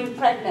get during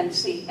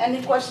pregnancy.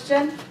 Any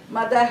question?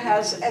 Mother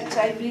has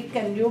HIV,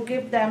 can you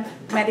give them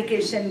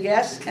medication?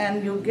 Yes,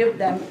 and you give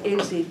them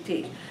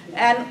AZT.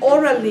 And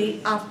orally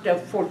after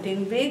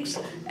 14 weeks,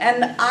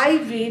 and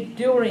IV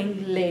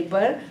during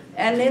labor,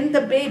 and in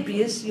the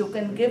babies you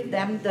can give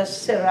them the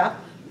syrup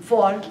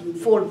for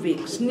 4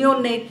 weeks.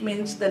 Neonate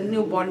means the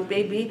newborn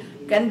baby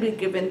can be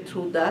given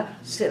through the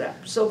syrup.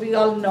 So we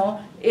all know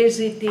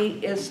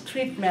AZT is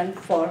treatment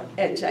for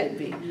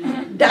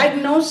HIV.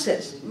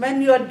 Diagnosis,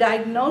 when you are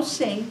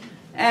diagnosing,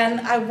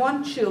 and I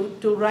want you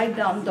to write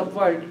down the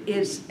word,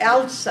 is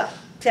ELSA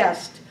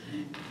test,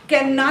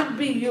 cannot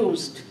be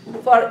used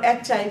for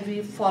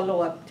HIV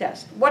follow-up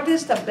test. What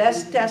is the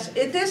best test?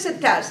 It is a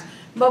test,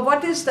 but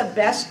what is the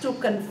best to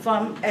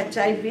confirm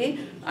HIV?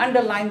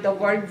 Underline the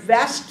word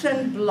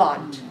Western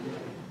blot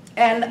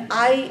and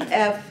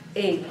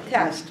IFA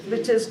test,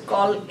 which is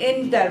called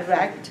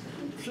indirect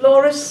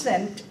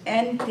fluorescent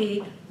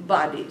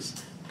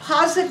antibodies.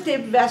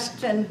 Positive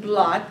Western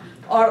blot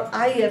or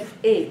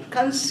IFA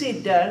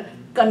consider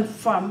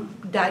confirmed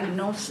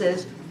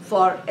diagnosis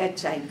for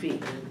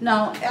HIV.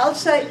 Now,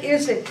 ELSA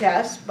is a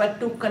test, but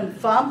to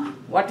confirm,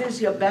 what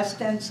is your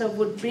best answer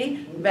would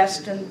be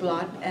Western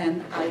blot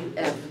and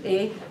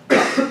IFA.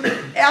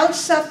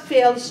 ELSA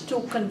fails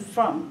to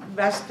confirm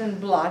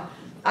Western blot,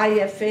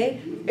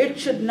 IFA, it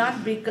should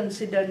not be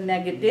considered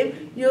negative.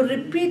 You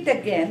repeat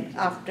again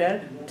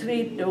after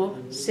 3 to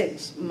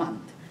 6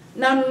 months.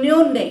 Now,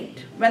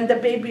 neonate, when the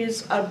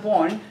babies are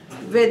born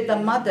with the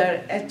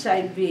mother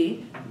HIV,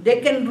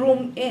 they can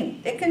room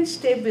in, they can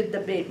stay with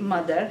the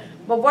mother,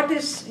 but what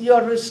is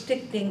you're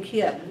restricting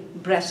here?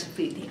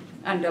 Breastfeeding.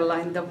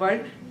 Underline the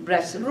word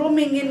breast.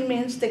 Rooming in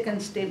means they can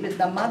stay with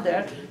the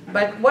mother,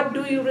 but what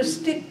do you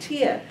restrict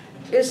here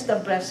is the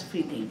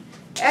breastfeeding.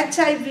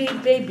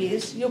 HIV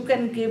babies, you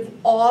can give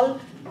all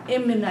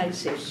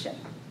immunization.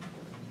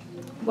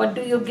 What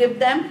do you give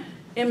them?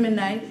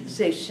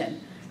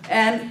 Immunization.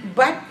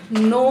 But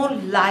no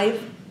live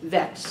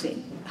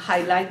vaccine.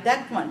 Highlight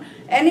that one.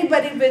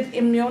 Anybody with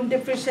immune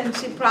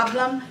deficiency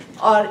problem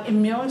or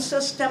immune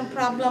system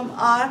problem,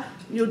 or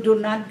you do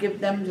not give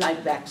them live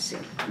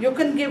vaccine. You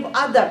can give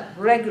other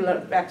regular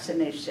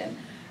vaccination.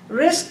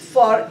 Risk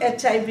for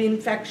HIV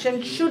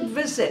infection should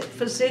visit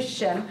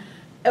physician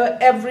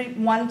every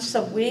once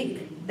a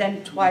week,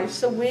 then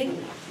twice a week,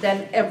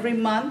 then every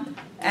month,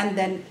 and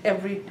then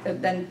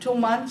 2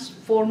 months,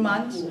 4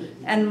 months,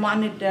 and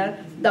monitor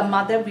the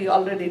mother. We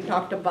already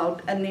talked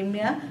about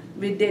anemia.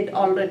 We did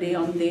already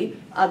on the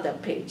other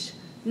page.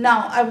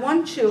 Now, I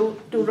want you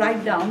to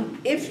write down,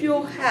 if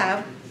you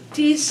have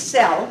T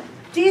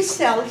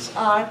cells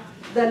are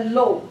the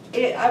low.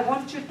 I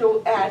want you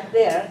to add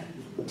there,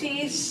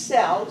 T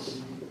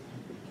cells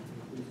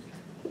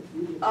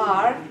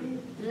are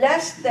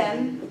less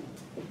than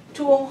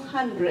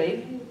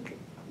 200,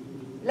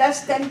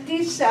 less than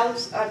T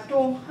cells are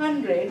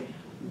 200,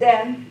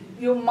 then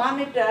you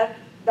monitor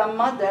the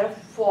mother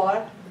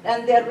for,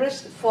 and their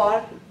risk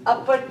for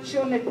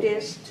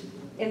opportunist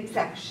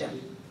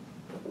infection.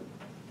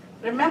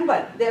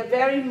 Remember, they're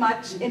very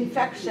much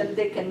infection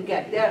they can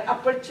get. They're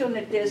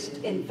opportunist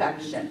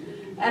infection.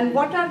 And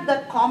what are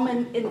the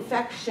common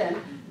infection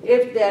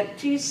if their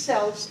T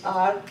cells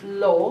are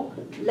low,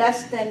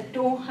 less than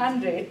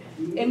 200?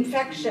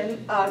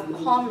 Infection are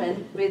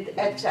common with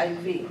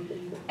HIV.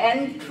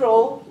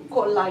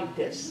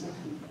 Enterocolitis,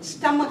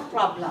 stomach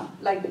problem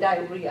like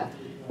diarrhea,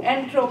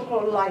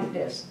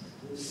 enterocolitis,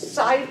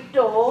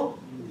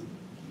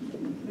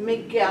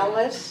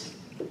 cytomegalovirus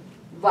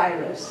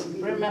virus.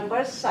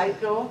 Remember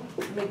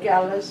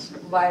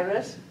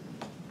cytomegalovirus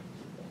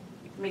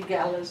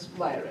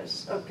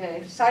virus?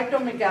 Okay,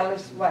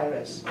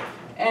 cytomegalovirus.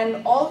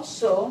 And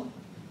also,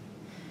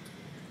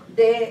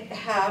 they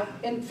have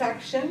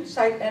infection,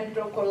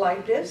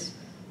 enterocolitis,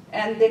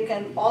 and they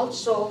can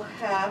also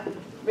have,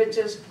 which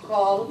is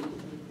called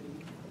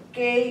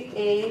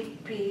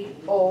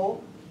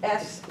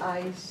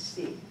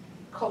KAPOSIC,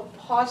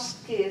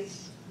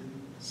 Kaposki's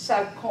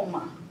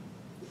sarcoma,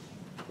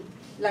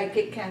 like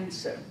a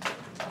cancer.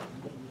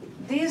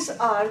 These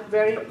are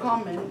very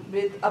common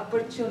with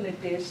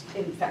opportunist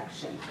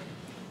infection.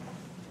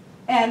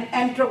 And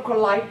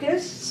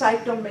enterocolitis,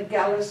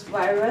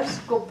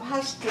 cytomegalovirus,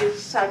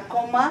 Kaposki's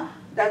sarcoma,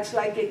 that's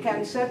like a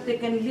cancer, they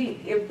can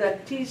lead if the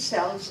T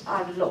cells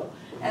are low.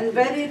 And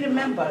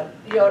remember,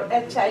 your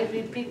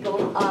HIV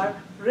people are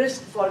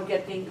risk for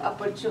getting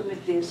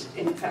opportunist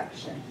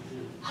infection.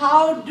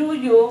 How do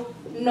you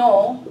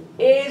know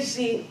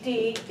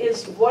AZT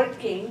is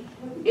working?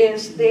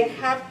 Is they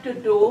have to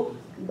do,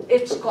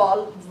 it's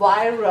called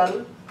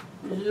viral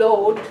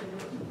load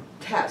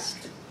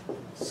test.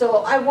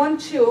 So I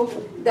want you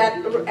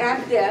that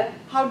add there,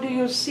 how do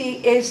you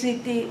see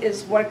AZT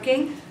is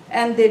working?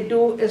 And they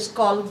do is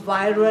called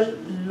viral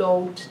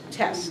load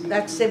test.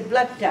 That's a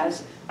blood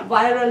test,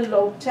 viral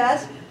load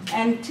test.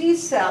 And T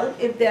cell,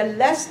 if they're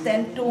less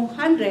than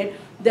 200,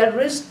 the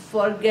risk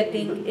for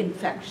getting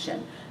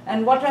infection.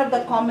 And what are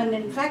the common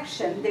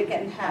infection they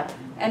can have?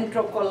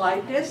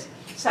 Enterocolitis,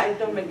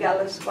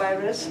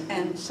 cytomegalovirus,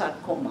 and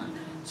sarcoma.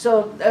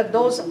 So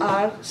those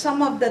are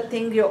some of the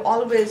things you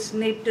always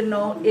need to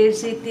know.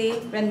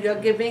 AZT, when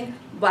you're giving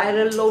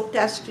viral load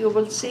test, you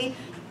will see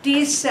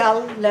T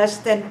cell less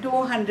than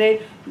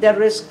 200, the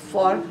risk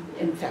for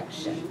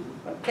infection.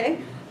 Okay?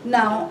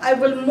 Now, I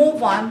will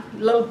move on a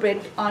little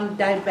bit on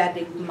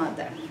diabetic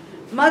mother.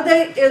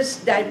 Mother is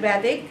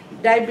diabetic,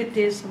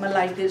 diabetes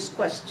mellitus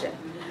question.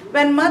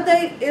 When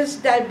mother is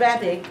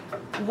diabetic,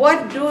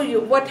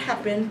 what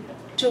happened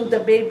to the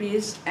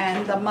babies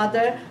and the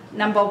mother?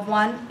 Number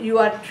one, you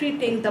are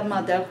treating the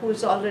mother who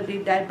is already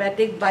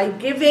diabetic by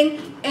giving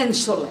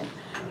insulin.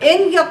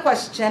 In your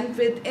question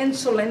with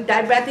insulin,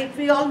 diabetic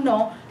we all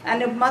know,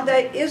 and if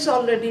mother is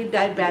already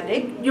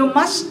diabetic, you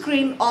must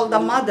screen all the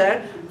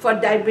mother for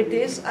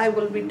diabetes. I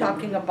will be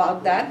talking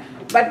about that.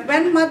 But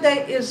when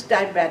mother is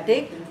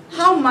diabetic,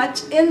 how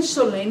much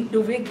insulin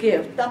do we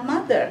give the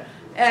mother?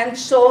 And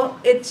so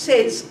it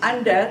says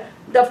under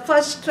the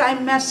first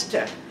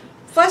trimester.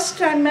 First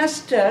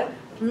trimester,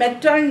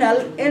 maternal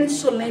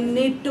insulin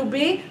need to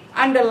be,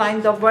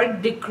 underline the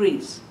word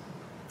decrease.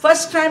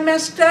 First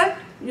trimester,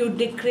 you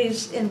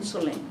decrease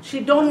insulin. She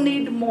don't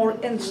need more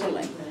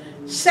insulin.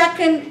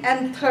 Second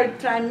and third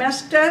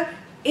trimester,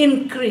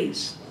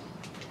 increase.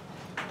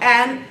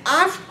 And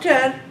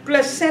after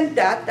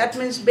placenta, that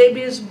means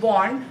baby is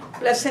born,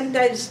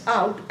 placenta is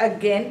out,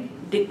 again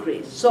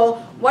decrease.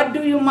 So what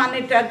do you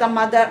monitor the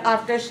mother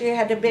after she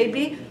had a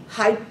baby?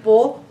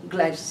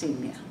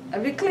 Hypoglycemia. Are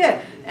we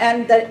clear?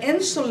 And the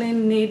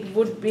insulin need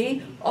would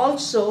be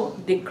also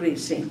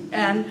decreasing,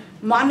 and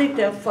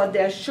monitor for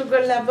their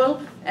sugar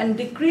level and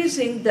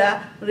decreasing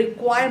the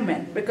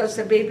requirement, because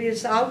the baby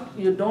is out,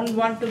 you don't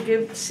want to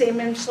give same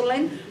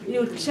insulin,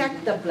 you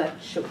check the blood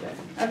sugar.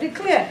 Are we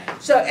clear?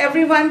 So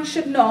everyone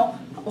should know,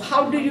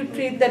 how do you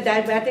treat the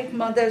diabetic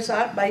mothers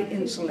are by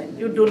insulin.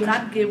 You do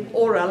not give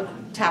oral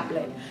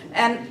tablet.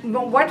 And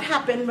what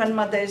happened when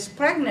mother is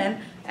pregnant?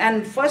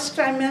 And first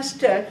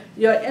trimester,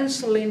 your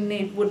insulin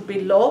need would be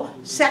low.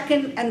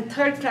 Second and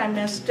third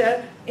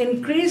trimester,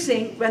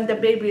 increasing when the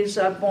babies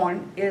are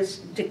born, is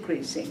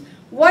decreasing.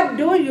 What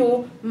do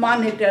you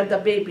monitor the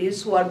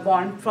babies who are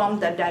born from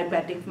the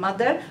diabetic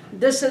mother?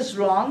 This is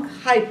wrong,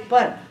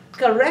 hyper.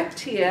 Correct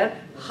here,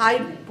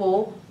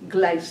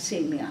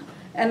 hypoglycemia.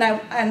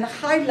 And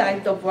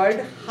highlight the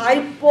word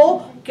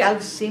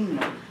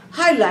hypocalcemia.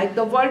 Highlight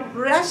the word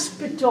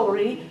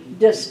respiratory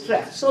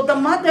distress. So the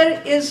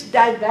mother is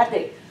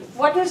diabetic.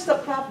 What is the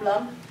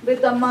problem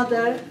with the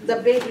mother? The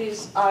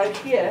babies are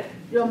here.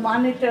 You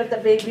monitor the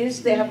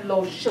babies, they have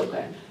low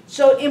sugar.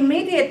 So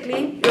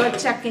immediately you are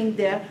checking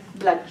their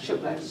blood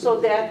sugar. So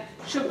their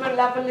sugar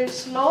level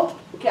is low,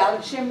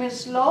 calcium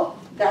is low.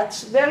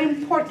 That's very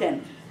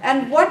important.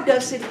 And what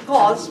does it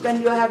cause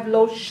when you have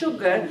low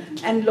sugar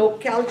and low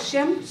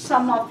calcium?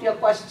 Some of your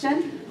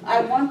question,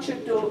 I want you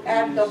to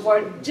add the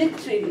word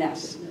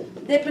jitteriness.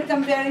 They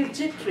become very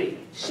jittery,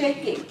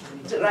 shaking.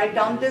 Write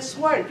down this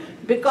word.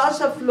 Because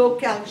of low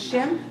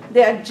calcium,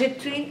 they are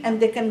jittery and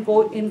they can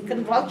go in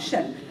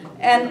convulsion.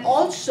 And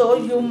also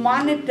you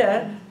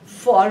monitor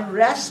for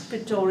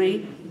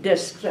respiratory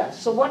distress.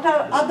 So what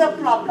are other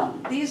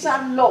problems? These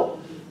are low.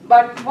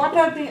 But what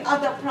are the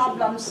other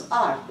problems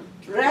are?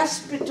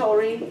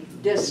 Respiratory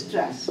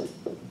distress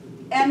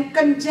and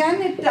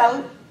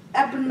congenital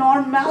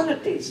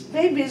abnormalities.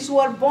 Babies who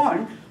are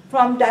born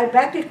from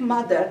diabetic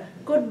mother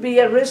could be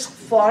a risk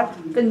for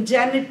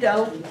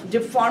congenital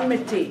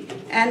deformity,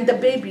 and the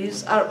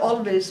babies are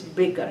always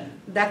bigger.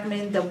 That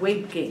means the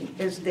weight gain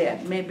is there,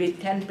 maybe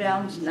 10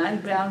 pounds,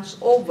 9 pounds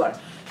over.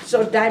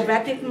 So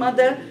diabetic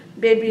mother,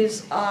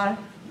 babies are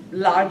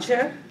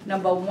larger,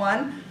 number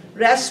one.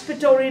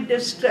 Respiratory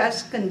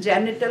distress,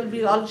 congenital,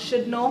 we all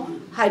should know,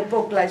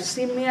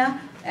 hypoglycemia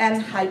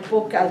and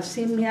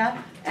hypocalcemia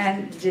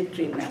and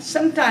jitteriness.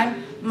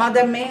 Sometimes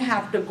mother may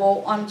have to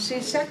go on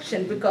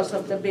C-section because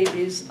of the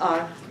babies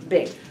are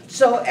big.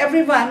 So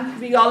everyone,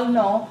 we all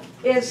know,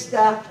 is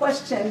the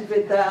question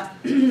with the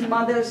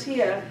mothers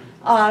here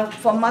are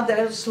for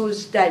mothers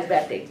who's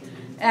diabetic.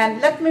 And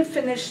let me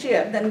finish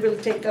here, then we'll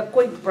take a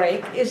quick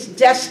break, is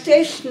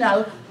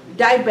gestational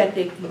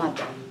diabetic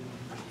mother.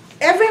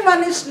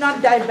 Everyone is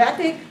not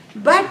diabetic,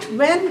 but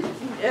when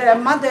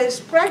mother is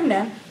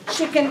pregnant,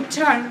 she can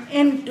turn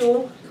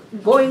into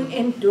going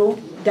into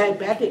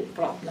diabetic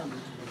problem.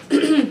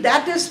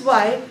 That is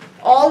why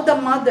all the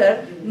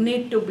mother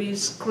need to be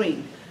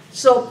screened.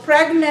 So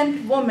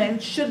pregnant women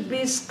should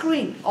be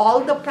screened,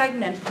 all the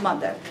pregnant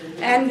mother.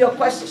 And your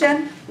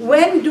question,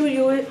 when do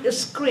you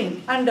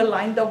screen?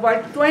 Underline the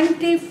word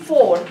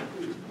 24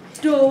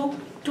 to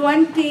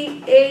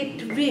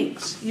 28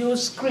 weeks, you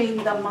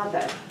screen the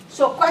mother.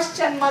 So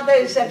question, mother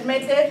is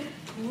admitted.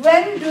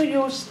 When do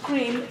you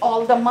screen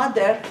all the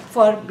mother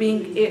for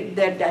being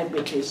their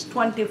diabetes?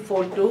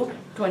 24 to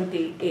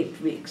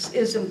 28 weeks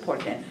is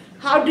important.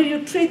 How do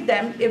you treat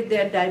them if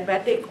they're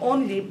diabetic?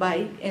 Only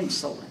by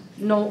insulin,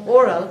 no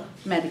oral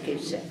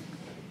medication.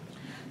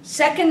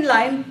 Second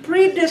line,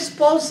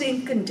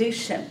 predisposing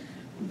condition.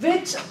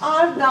 Which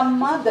are the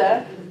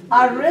mother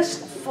are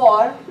risk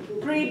for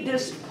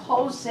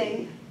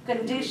predisposing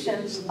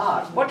conditions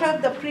are? What are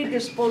the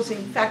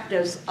predisposing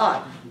factors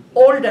are?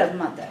 Older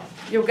mother,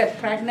 you get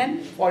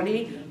pregnant,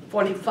 40,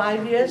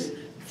 45 years.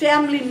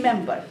 Family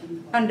member,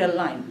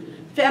 underline.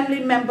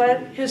 Family member,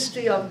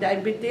 history of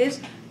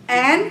diabetes,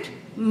 and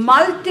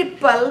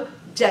multiple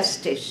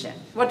gestation.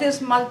 What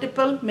is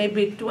multiple?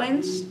 Maybe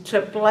twins,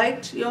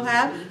 triplet you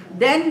have.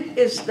 Then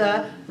is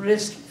the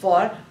risk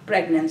for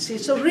pregnancy.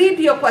 So read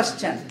your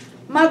question.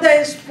 Mother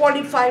is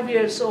 45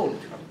 years old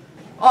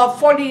or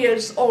 40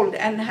 years old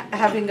and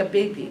having a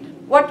baby.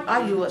 What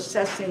are you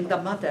assessing the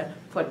mother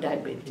for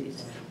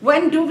diabetes?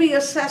 When do we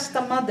assess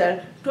the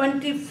mother?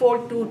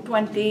 24 to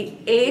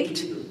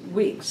 28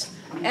 weeks.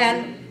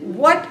 And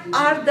what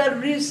are the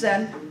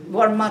reasons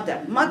for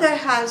mother? Mother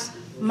has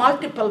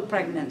multiple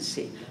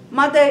pregnancy.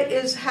 Mother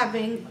is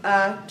having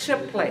a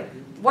triplet.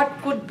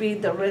 What could be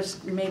the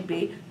risk?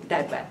 Maybe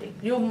diabetic.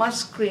 You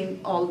must screen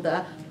all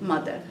the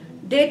mother.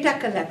 Data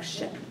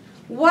collection.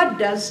 What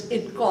does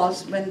it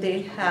cause when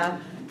they have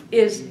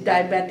is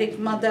diabetic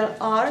mother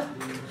or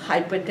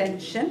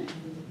hypertension?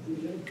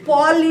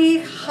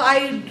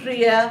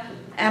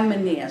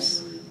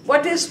 Polyhydramnios.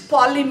 What is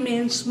poly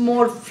means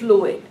more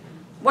fluid.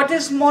 What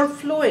is more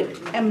fluid?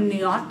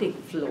 Amniotic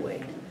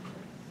fluid.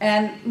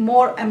 And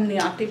more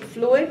amniotic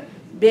fluid,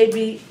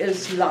 baby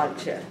is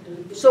larger.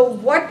 So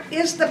what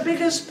is the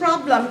biggest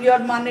problem? You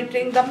are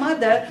monitoring the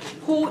mother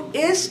who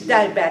is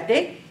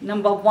diabetic.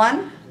 Number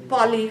one,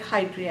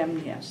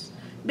 polyhydramnios.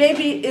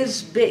 Baby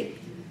is big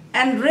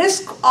and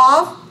risk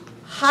of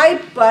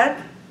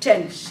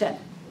hypertension.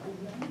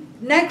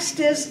 Next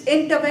is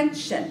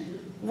intervention.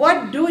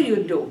 What do?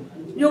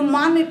 You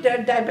monitor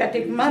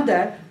diabetic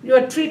mother. You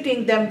are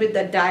treating them with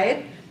the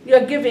diet. You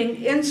are giving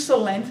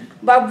insulin.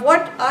 But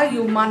what are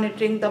you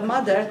monitoring the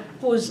mother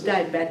who is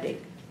diabetic?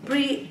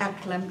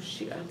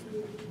 Preeclampsia.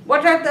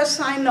 What are the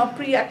signs of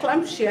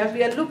preeclampsia?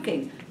 We are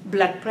looking.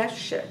 Blood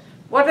pressure.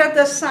 What are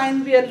the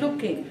signs we are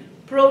looking?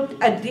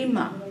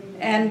 Edema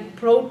and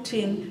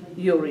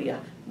proteinuria.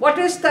 What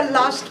is the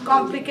last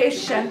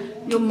complication?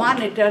 You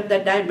monitor the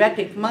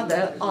diabetic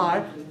mother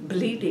or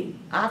bleeding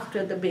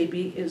after the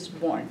baby is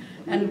born.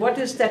 And what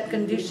is that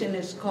condition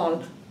is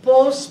called?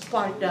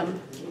 Postpartum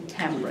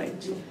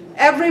hemorrhage.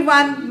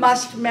 Everyone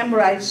must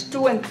memorize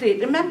 2 and 3.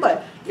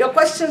 Remember, your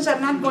questions are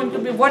not going to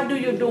be, what do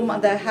you do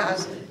mother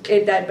has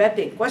a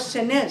diabetic?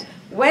 Question is,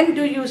 when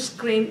do you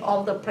screen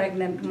all the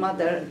pregnant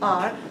mother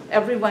are?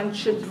 Everyone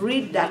should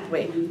read that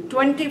way.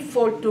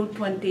 24 to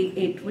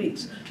 28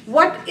 weeks.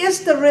 What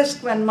is the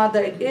risk when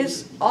mother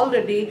is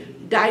already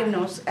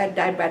diagnosed as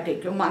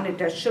diabetic? You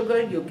monitor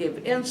sugar, you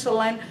give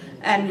insulin,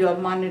 and you're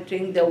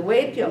monitoring the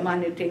weight, you're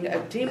monitoring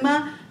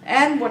edema,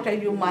 and what are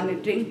you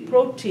monitoring?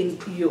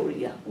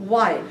 Proteinuria.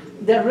 Why?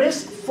 The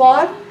risk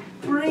for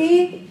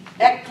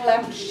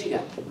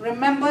preeclampsia.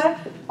 Remember,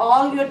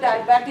 all your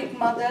diabetic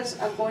mothers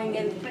are going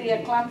in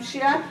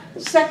preeclampsia.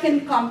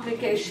 Second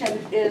complication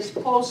is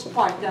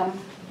postpartum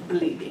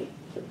bleeding.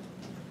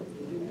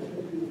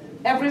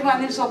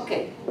 Everyone is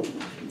okay.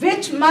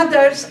 Which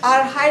mothers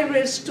are high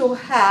risk to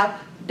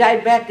have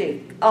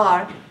diabetic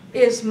or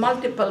is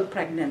multiple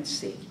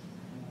pregnancy,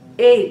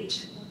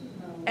 age,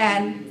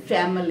 and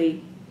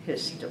family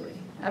history?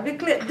 Are we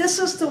clear? This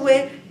is the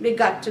way we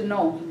got to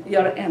know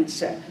your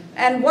answer.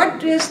 And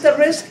what is the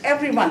risk?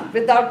 Everyone,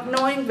 without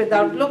knowing,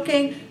 without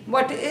looking,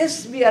 what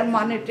is we are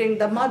monitoring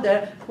the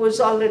mother who is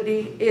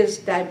already is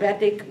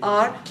diabetic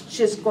or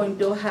she's going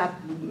to have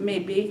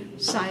maybe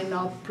sign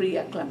of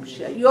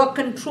preeclampsia. You are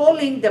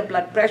controlling the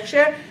blood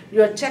pressure,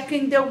 you are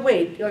checking the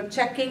weight, you are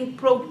checking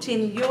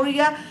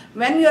proteinuria.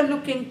 When you are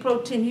looking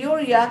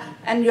proteinuria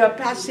and you are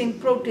passing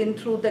protein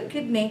through the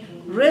kidney,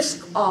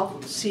 risk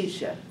of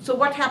seizure. So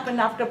what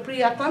happened after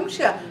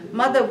preeclampsia?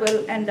 Mother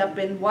will end up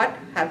in what?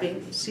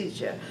 Having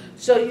seizure.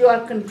 So you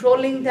are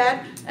controlling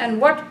that. And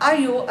what are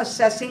you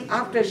assessing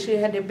after she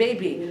had a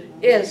baby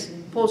is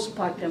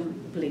postpartum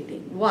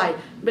bleeding. Why?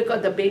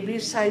 Because the baby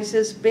size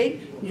is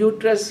big,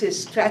 uterus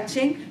is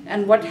stretching,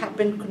 and what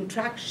happened?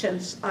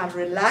 Contractions are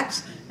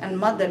relaxed and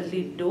mother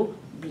lead to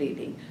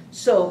bleeding.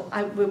 So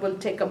we will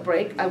take a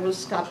break. I will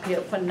stop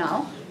here for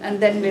now and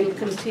then we'll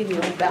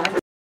continue back.